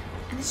hammer.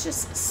 And it's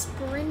just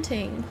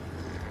sprinting.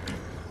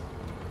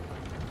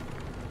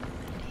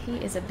 He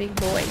is a big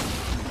boy.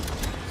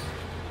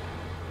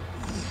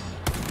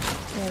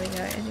 There we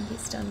go. I think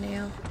he's done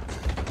now.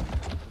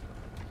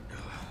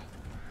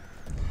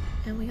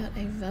 And we got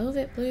a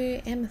velvet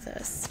blue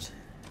amethyst.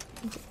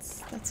 I think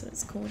that's what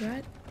it's called,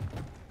 right?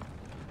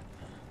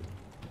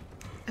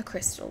 A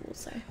crystal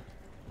also.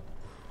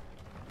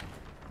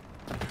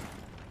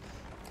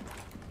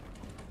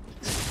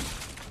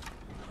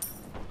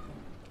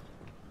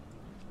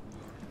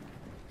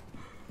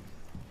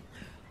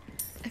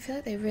 I feel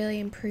like they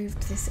really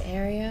improved this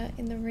area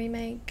in the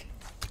remake,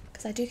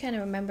 because I do kind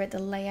of remember the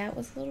layout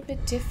was a little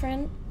bit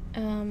different.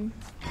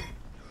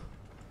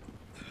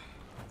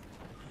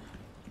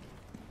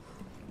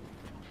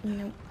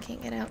 Nope,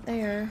 can't get out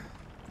there.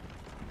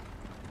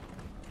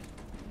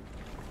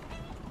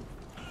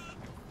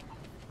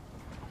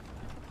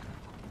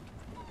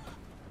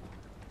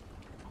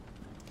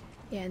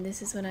 Yeah, and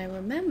this is when I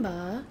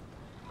remember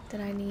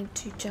that I need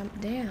to jump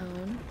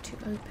down to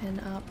open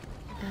up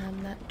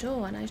that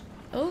door, and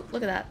oh,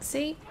 look at that.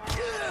 See?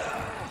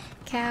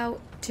 Cow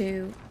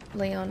 2,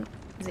 Leon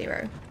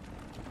 0.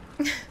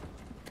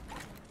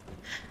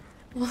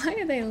 Why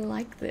are they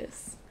like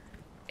this?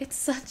 It's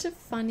such a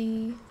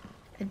funny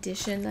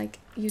addition. Like,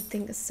 you'd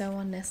think it's so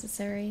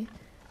unnecessary,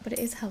 but it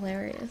is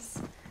hilarious.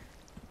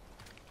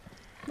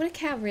 Would a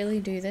cow really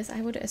do this?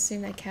 I would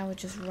assume that cow would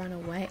just run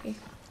away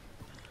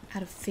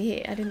out of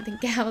fear. I didn't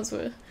think cows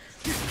were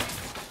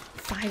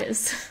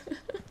fighters.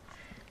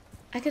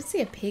 I could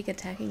see a pig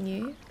attacking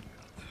you.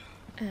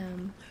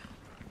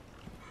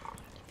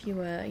 If you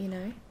were, you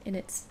know, in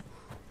its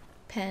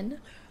pen.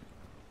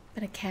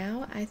 But a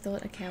cow, I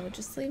thought a cow would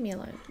just leave me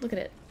alone. Look at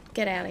it.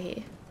 Get out of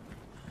here.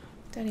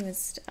 Don't even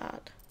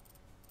start.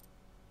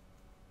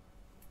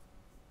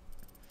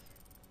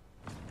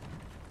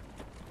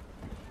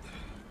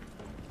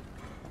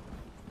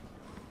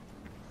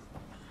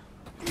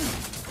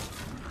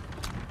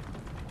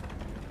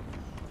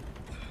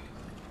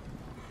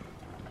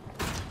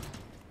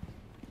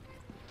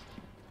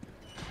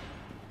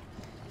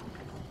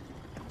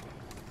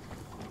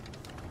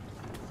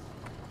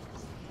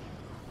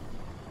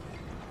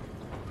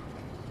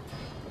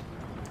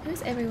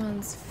 Who's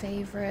everyone's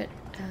favourite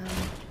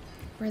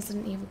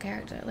Resident Evil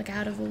character, like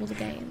out of all the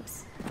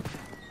games?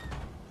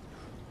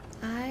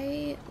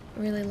 I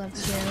really love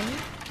Jill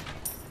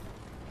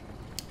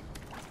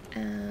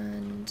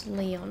and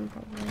Leon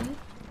probably.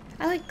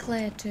 I like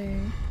Claire too.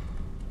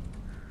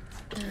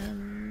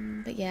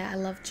 But yeah, I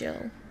love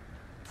Jill.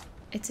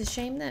 It's a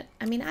shame that,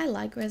 I mean, I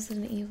like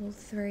Resident Evil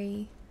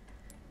 3.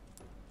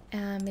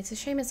 It's a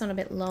shame it's not a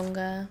bit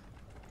longer.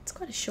 It's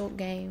quite a short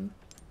game.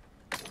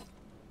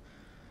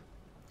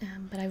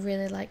 But I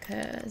really like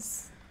her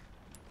as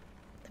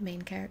the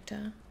main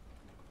character.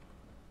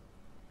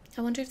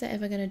 I wonder if they're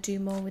ever going to do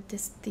more with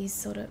these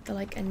sort of, the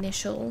like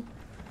initial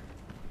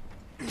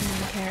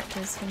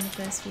characters from the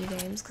first few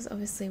games, because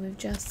obviously we've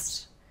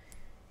just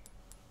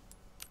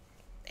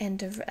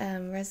end of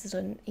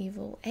Resident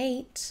Evil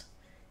 8.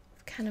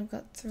 We've kind of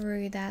got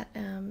through that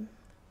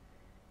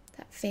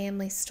that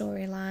family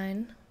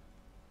storyline.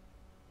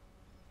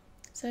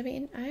 So I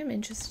am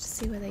interested to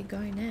see where they go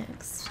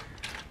next.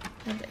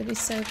 It'd be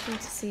so cool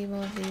to see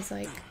more of these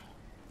like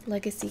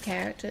legacy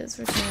characters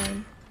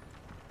return.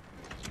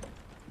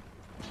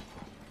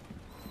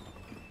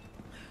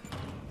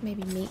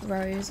 Maybe meet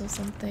Rose or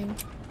something.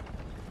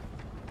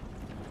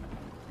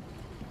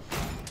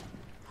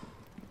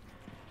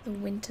 The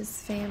Winters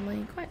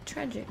family. Quite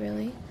tragic,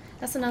 really.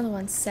 That's another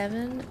one.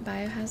 7,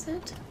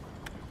 Biohazard.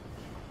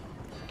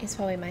 It's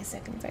probably my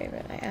second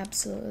favourite. I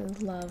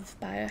absolutely love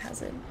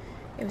Biohazard.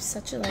 It was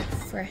such a like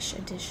fresh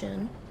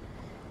addition.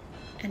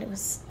 and it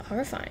was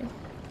horrifying.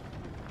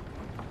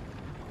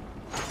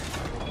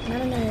 And I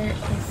don't know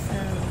if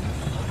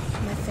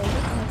my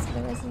favourite parts of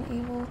the Resident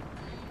Evil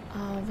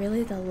are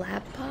really the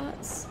lab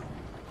parts,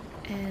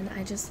 and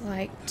I just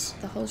liked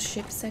the whole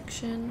ship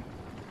section.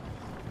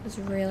 It was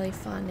really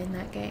fun in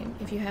that game.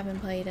 If you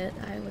haven't played it,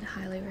 I would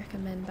highly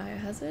recommend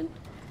Biohazard.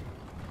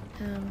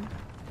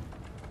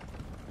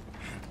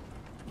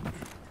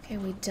 Okay,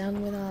 we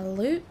done with our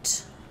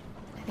loot?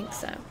 I think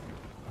so.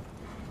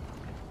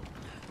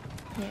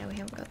 Yeah, we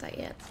haven't got that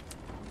yet.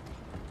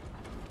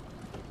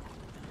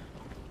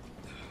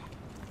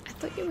 I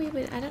thought we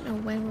would, I don't know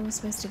when we were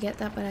supposed to get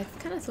that, but I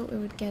kind of thought we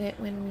would get it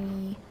when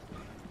we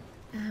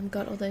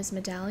got all those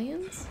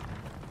medallions.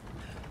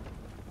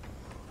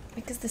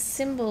 Because the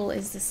symbol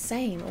is the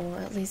same, or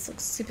at least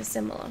looks super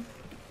similar.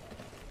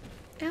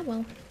 Ah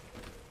well.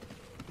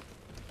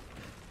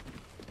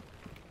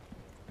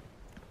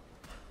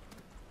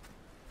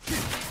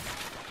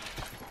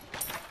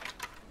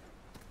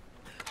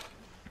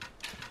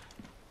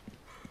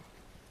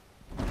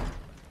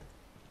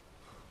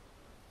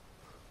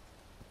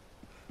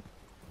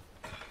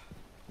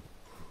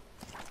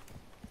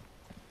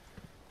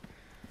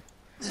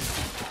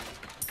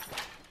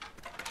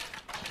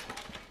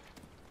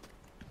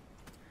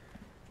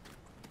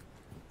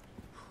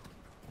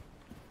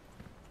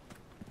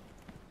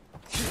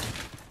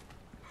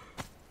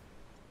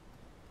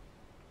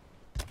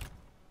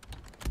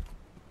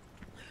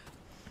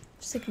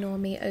 Just ignore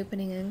me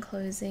opening and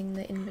closing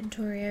the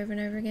inventory over and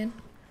over again.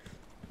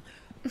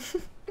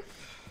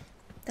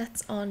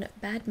 That's on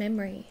bad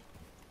memory.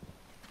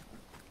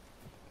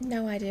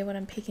 No idea what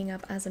I'm picking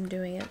up as I'm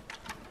doing it.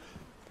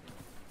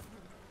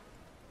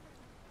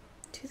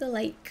 To the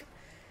lake.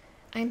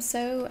 I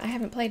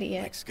haven't played it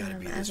yet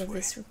as of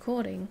this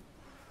recording.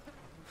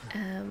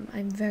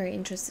 I'm very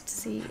interested to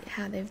see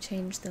how they've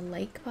changed the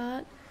lake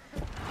part,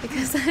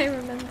 because I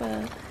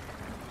remember,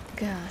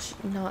 gosh,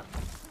 not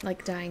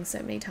like dying so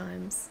many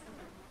times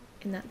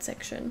in that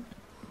section.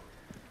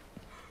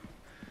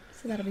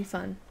 So that'll be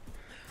fun.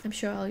 I'm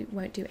sure I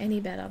won't do any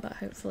better, but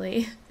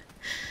hopefully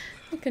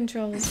the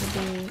controls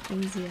will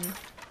be easier.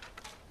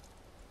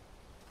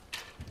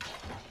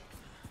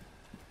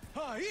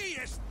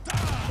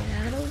 Get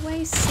out of the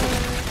way, sir.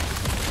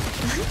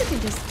 I think did he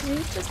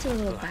just do a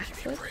little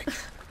backflip?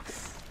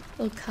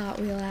 Little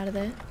cartwheel out of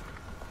there.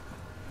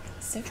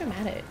 So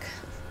dramatic.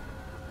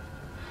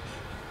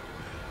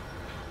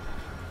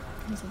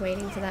 I was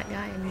waiting for that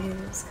guy and knew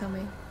it was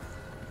coming.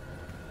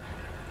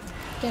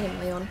 Get him,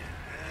 Leon.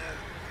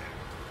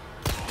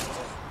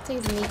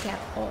 Take his kneecap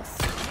off.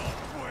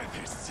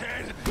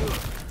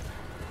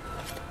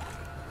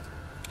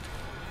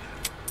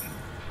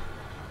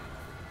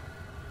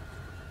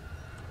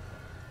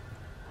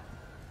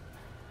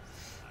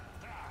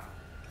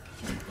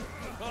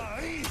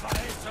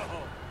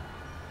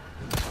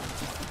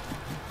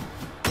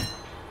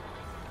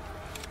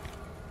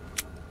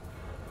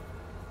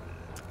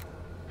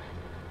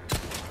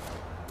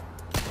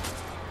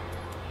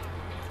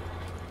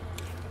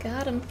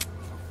 Got him.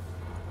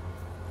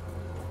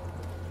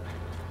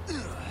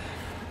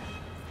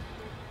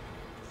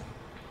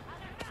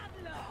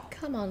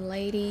 Come on,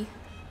 lady.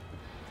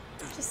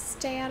 Just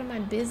stay out of my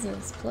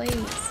business,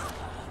 please.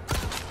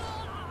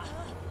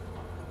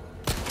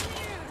 Oh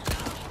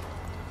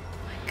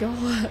my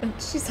god,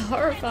 she's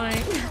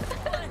horrifying.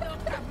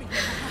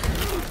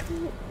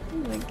 Oh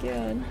my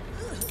god.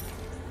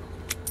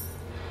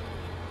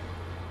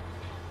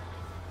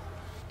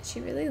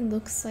 She really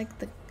looks like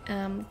the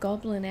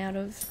goblin out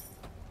of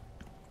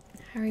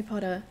Harry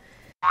Potter.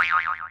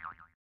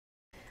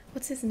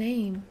 What's his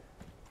name?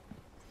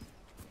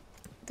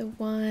 The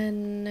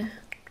one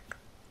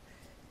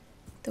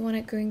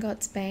at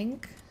Gringotts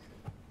Bank.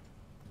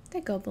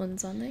 They're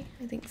goblins, aren't they?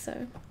 I think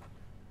so.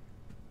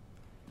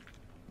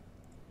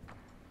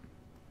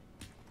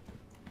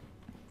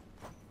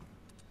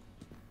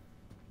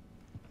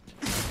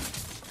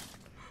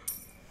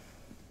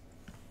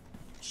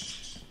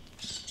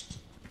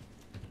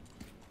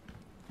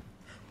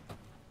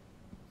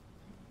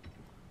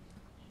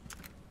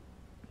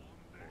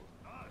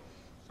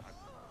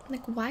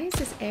 Like, why is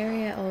this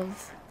area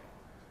of,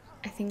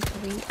 I think, are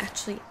we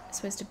actually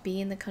supposed to be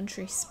in the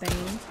country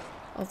Spain,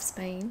 but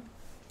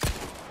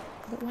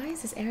why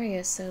is this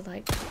area so,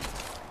 like,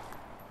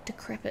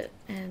 decrepit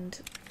and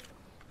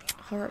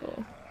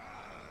horrible?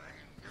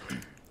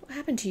 What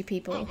happened to you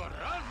people?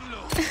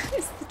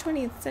 It's the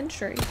 20th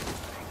century.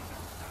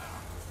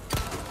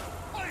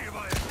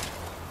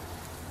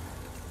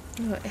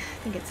 Oh, I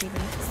think it's the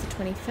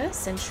 21st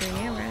century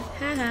now, right?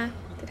 Haha,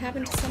 it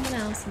happened to someone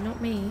else and not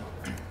me.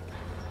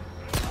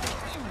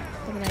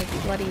 Look at my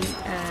bloody,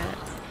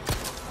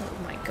 oh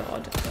my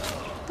god.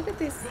 Look at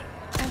this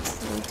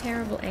absolutely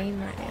terrible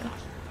aim right now.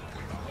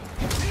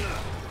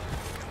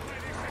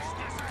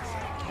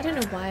 I don't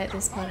know why at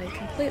this point I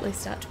completely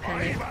start to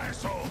panic.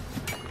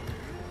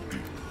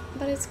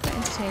 But it's quite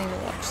entertaining to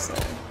watch, so.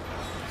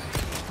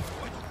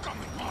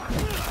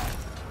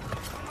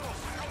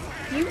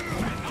 You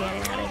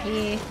get out of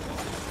here.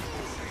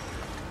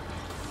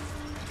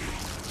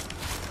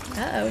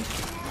 Uh-oh.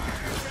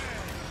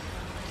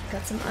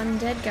 Got some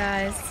undead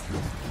guys.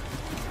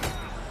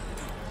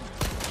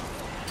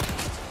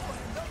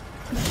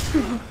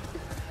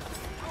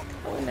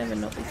 That will never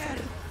not be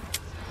funny.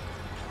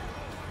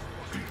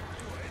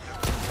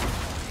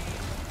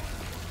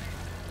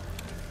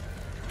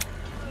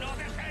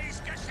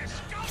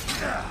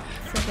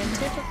 Friggin'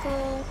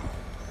 typical.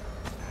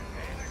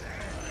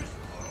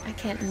 I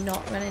can't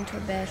not run into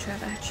a bear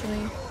trap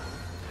actually.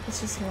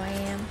 It's just who I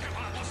am.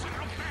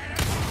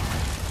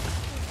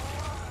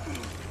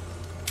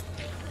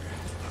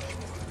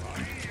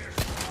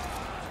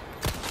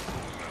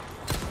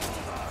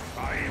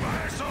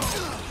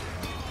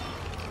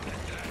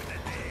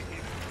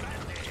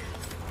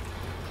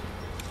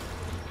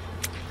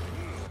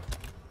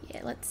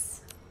 Yeah,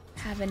 let's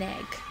have an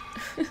egg.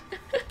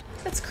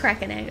 Let's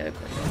crack an egg open.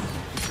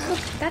 Look,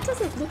 that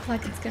doesn't look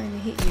like it's going to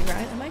hit you,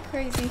 right? Am I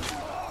crazy?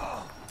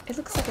 It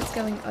looks like it's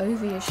going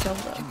over your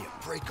shoulder. Give me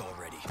a break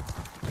already.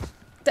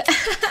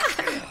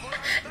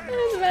 I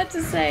was about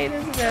to say,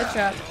 there's a bear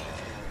trap.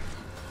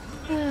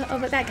 Oh,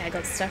 but that guy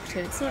got stuck too.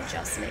 It's not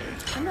just me.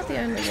 I'm not the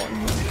only one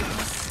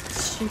who's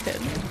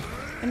stupid.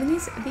 I mean,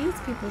 these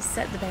people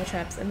set the bear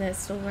traps and they're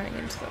still running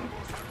into them.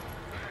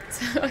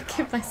 So I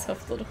give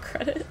myself a little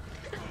credit.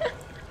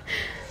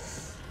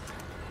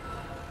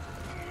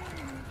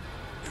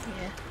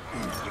 Yeah.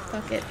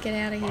 Fuck it. Get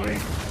out of here.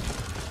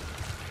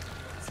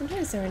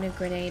 Sometimes throwing a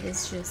grenade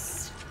is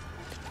just...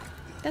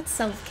 that's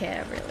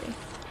self-care, really.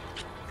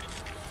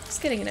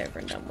 Just getting it over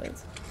and done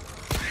with.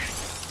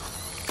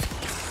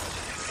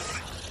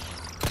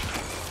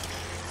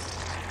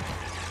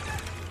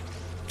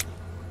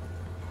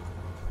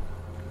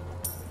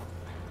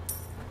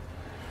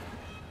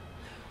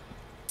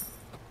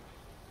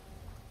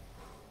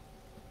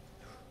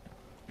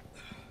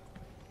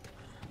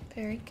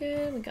 Very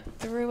good, we got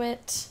through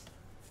it.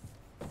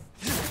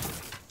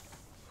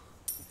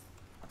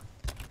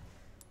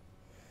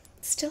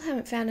 Still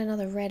haven't found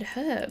another red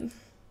herb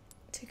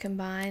to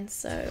combine,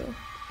 so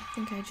I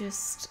think I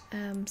just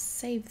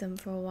save them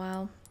for a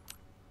while.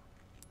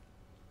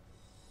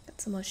 Got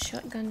some more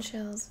shotgun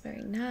shells,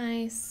 very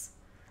nice.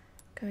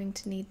 Going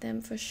to need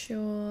them for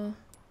sure.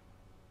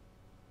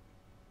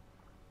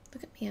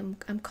 Look at me,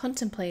 I'm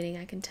contemplating,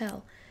 I can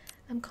tell.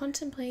 I'm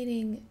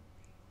contemplating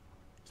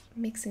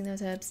mixing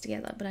those herbs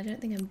together, but I don't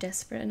think I'm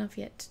desperate enough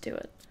yet to do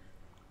it.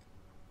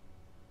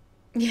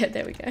 Yeah,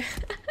 there we go.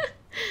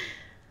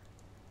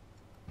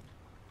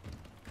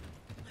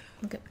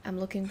 I'm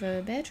looking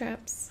for bear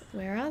traps.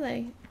 Where are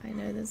they? I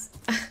know there's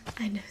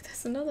I know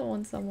there's another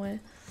one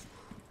somewhere.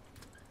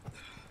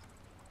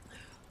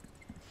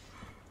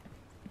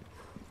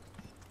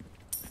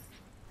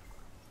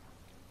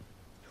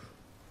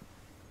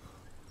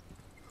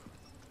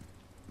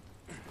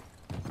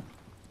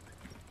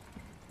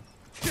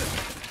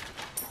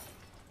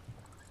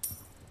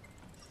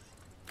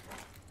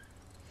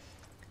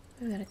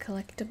 We got a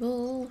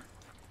collectible.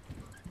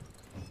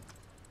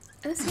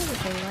 And that's another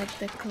thing, like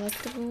the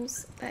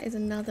collectibles, that is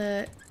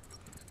another,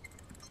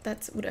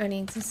 that would only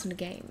exist in a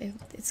game.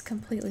 It's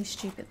completely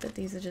stupid that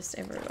these are just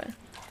everywhere.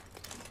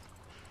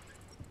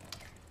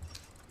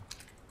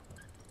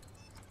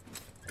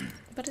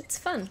 But it's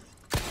fun.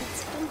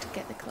 It's fun to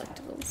get the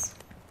collectibles.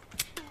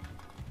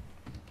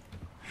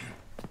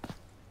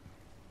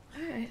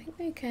 Alright, I think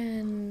we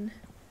can...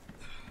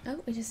 oh,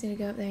 we just need to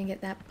go up there and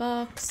get that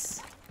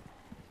box.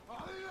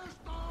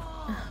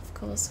 Oh, of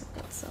course,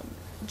 we've got some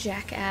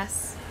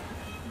jackass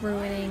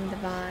ruining the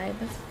vibe.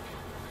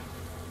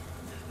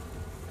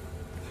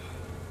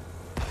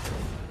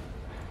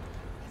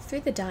 He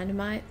threw the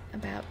dynamite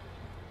about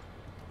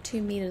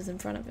 2 meters in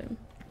front of him.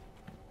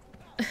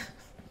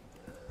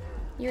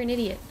 You're an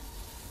idiot.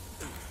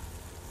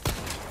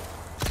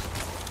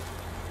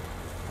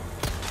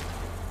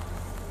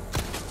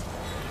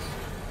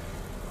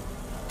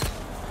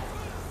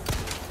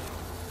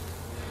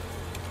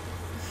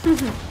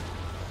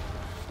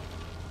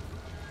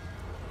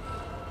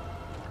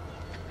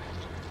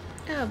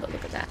 Oh, but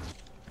look at that.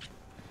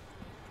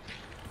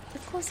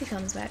 Of course he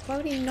comes back. Why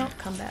would he not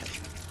come back?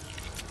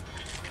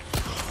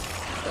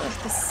 Ugh,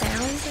 the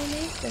sounds they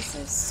make, they're so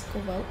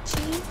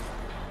squelchy.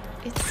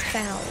 It's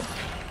foul.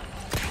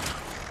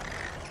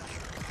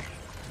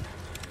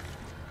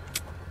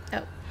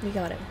 Oh, we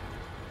got him.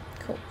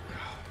 Cool.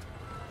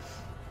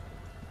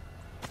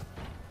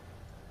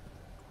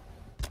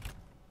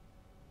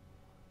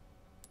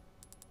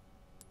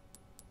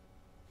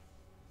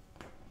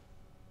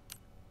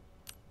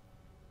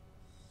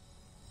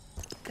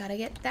 Gotta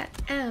get that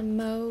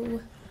ammo.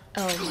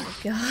 Oh my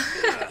god.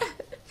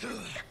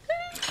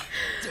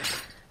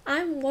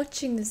 I'm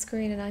watching the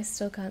screen and I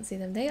still can't see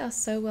them. They are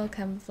so well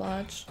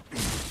camouflaged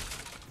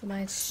for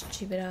my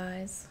stupid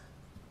eyes.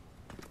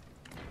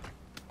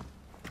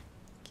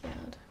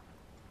 God.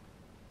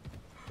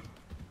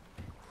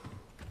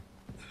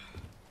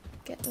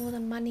 Get all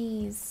the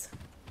monies.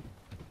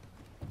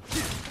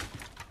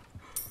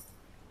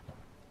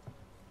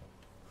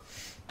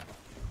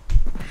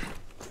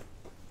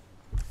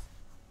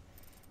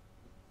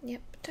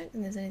 Yep, don't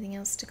think there's anything else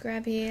else to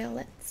grab here.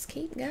 Let's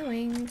keep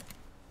going.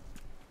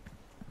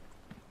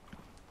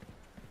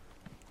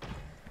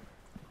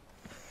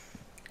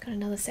 Got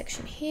another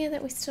section here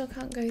that we still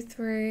can't go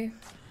through.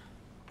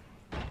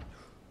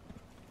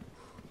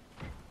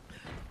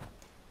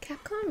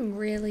 Capcom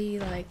really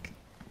like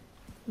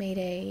made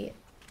a...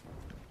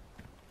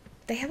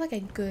 They have like a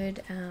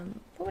good,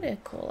 what would I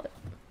call it?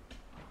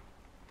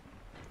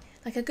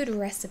 Like a good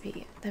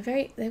recipe. They've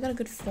got a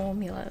good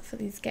formula for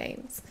these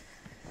games.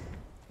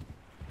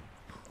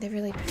 They've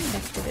really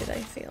perfected it,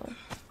 I feel.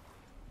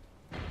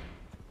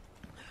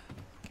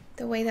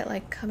 The way that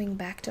like coming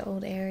back to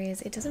old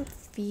areas, it doesn't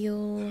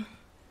feel...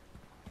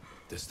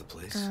 This the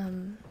place?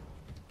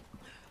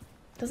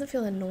 Doesn't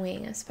feel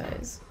annoying, I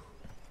suppose.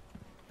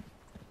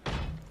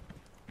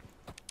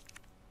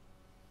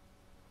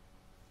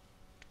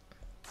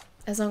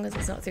 As long as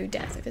it's not through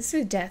death. If it's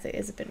through death, it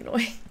is a bit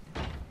annoying.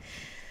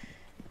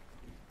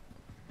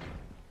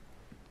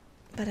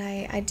 But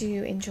I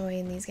do enjoy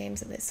in these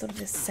games that there's sort of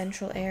this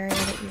central area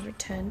that you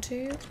return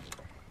to.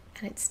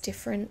 And it's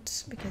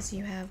different because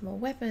you have more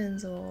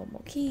weapons or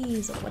more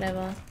keys or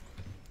whatever.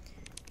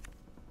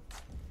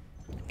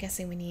 I'm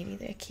guessing we need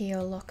either a key or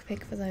a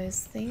lockpick for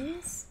those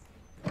things.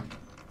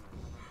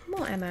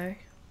 More ammo.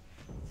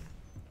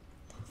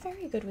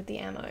 Very good with the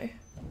ammo.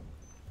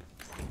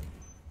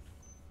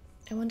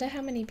 I wonder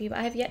how many people...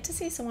 I have yet to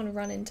see someone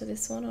run into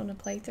this one on a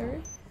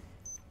playthrough.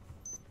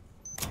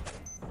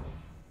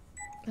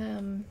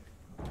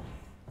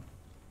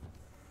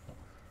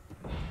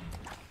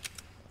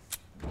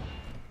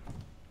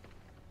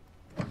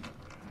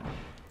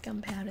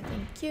 Gunpowder,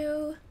 thank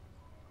you.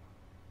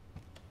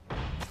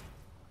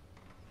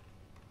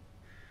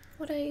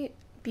 What a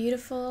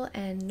beautiful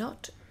and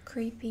not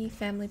creepy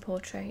family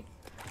portrait.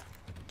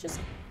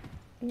 Just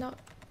not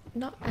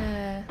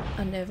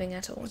unnerving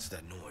at all. What's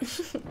that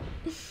noise?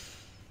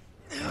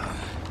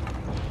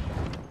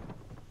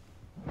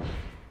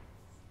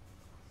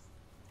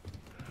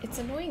 It's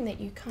annoying that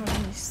you can't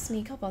really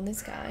sneak up on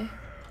this guy.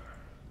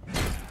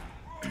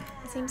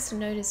 He seems to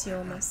notice you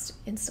almost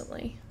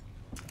instantly.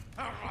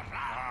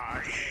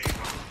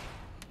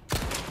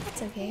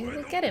 That's okay,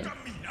 we'll get him.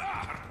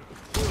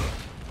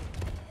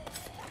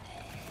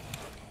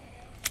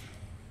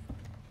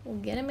 We'll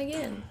get him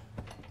again.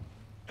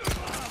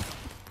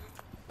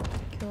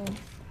 Cool.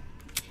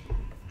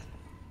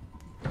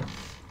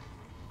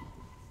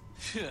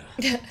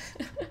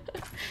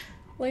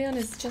 Leon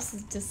is just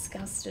as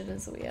disgusted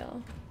as we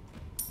are.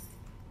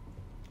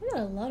 We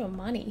got a lot of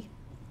money.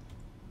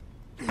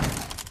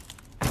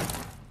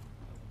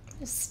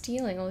 Just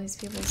stealing all these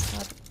people's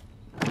hard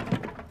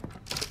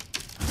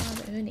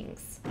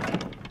earnings.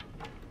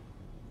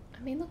 I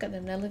mean, look at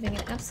them. They're living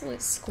in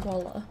absolute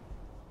squalor.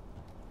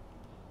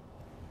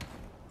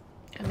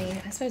 I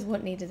mean, I suppose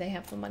what need do they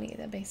have for money?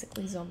 They're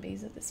basically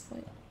zombies at this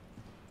point.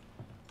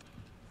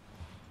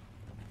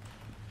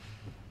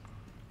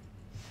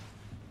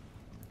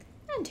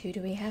 And who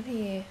do we have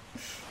here?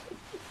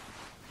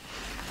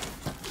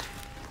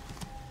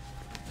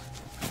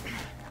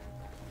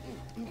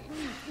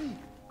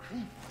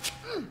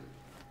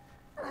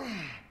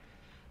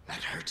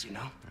 That hurts, you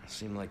know?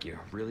 Seemed like you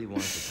really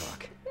wanted to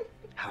talk.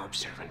 How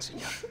observant,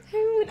 senor.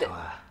 Who would,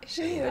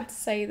 say, who would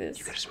say this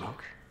You got a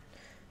smoke?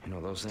 You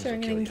know, those things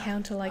during will an kill you.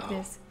 encounter like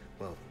this?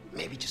 Well,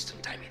 maybe just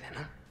untie me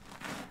then,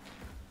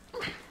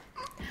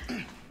 huh?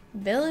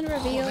 Villain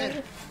reveal.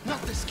 Oh,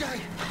 not this guy!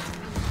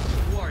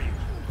 Who are you?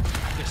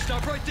 Okay,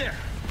 stop right there.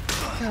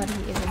 God,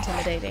 he is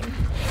intimidating.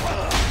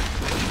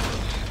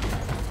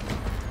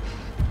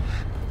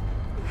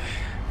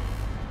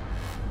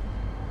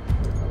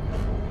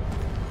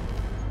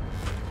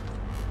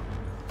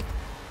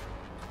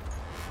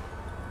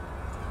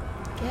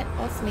 Get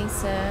off me,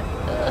 sir.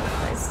 Ugh,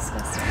 that is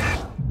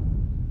disgusting.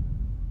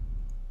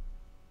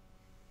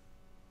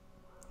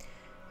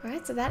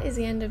 Alright, so that is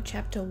the end of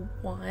chapter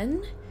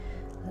 1.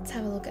 Let's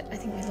have a look at, I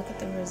think we look at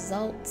the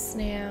results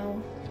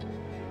now.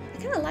 I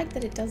kind of like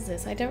that it does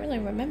this. I don't really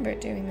remember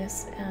it doing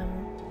this.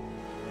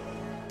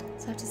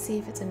 So I have to see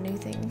if it's a new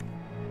thing.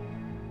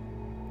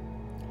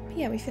 But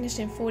yeah, we finished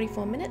in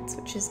 44 minutes,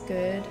 which is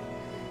good.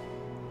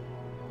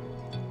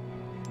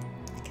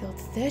 Killed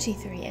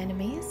 33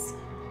 enemies.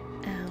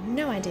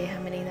 No idea how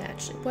many there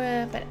actually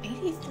were, but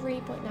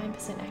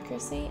 83.9%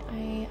 accuracy.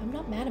 I'm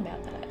not mad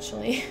about that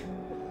actually.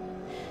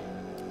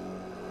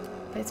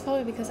 But it's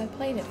probably because I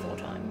played it 4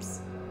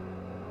 times.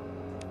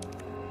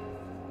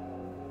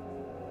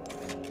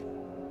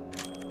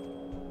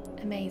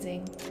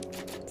 Amazing.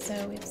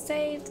 So we've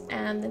saved,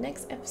 and the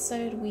next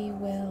episode we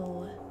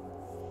will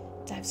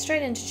dive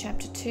straight into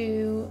chapter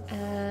 2.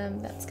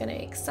 That's gonna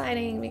be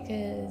exciting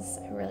because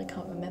I really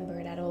can't remember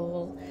it at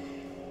all.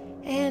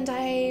 And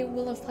I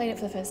will have played it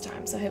for the first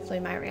time, so hopefully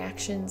my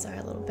reactions are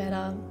a little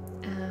better.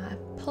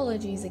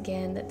 Apologies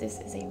again that this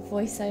is a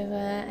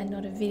voiceover and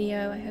not a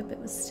video. I hope it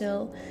was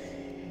still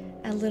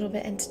a little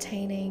bit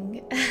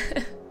entertaining.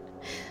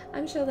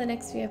 I'm sure the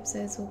next few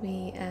episodes will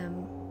be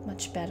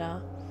much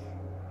better.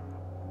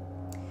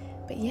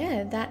 But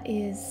yeah, that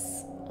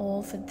is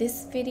all for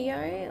this video.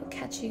 I'll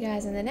catch you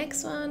guys in the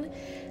next one.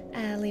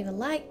 Leave a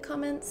like,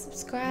 comment,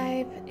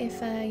 subscribe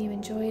if you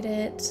enjoyed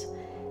it,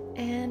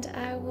 and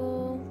I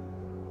will,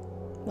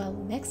 well,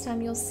 next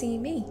time you'll see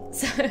me.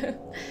 So,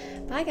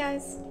 bye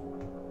guys.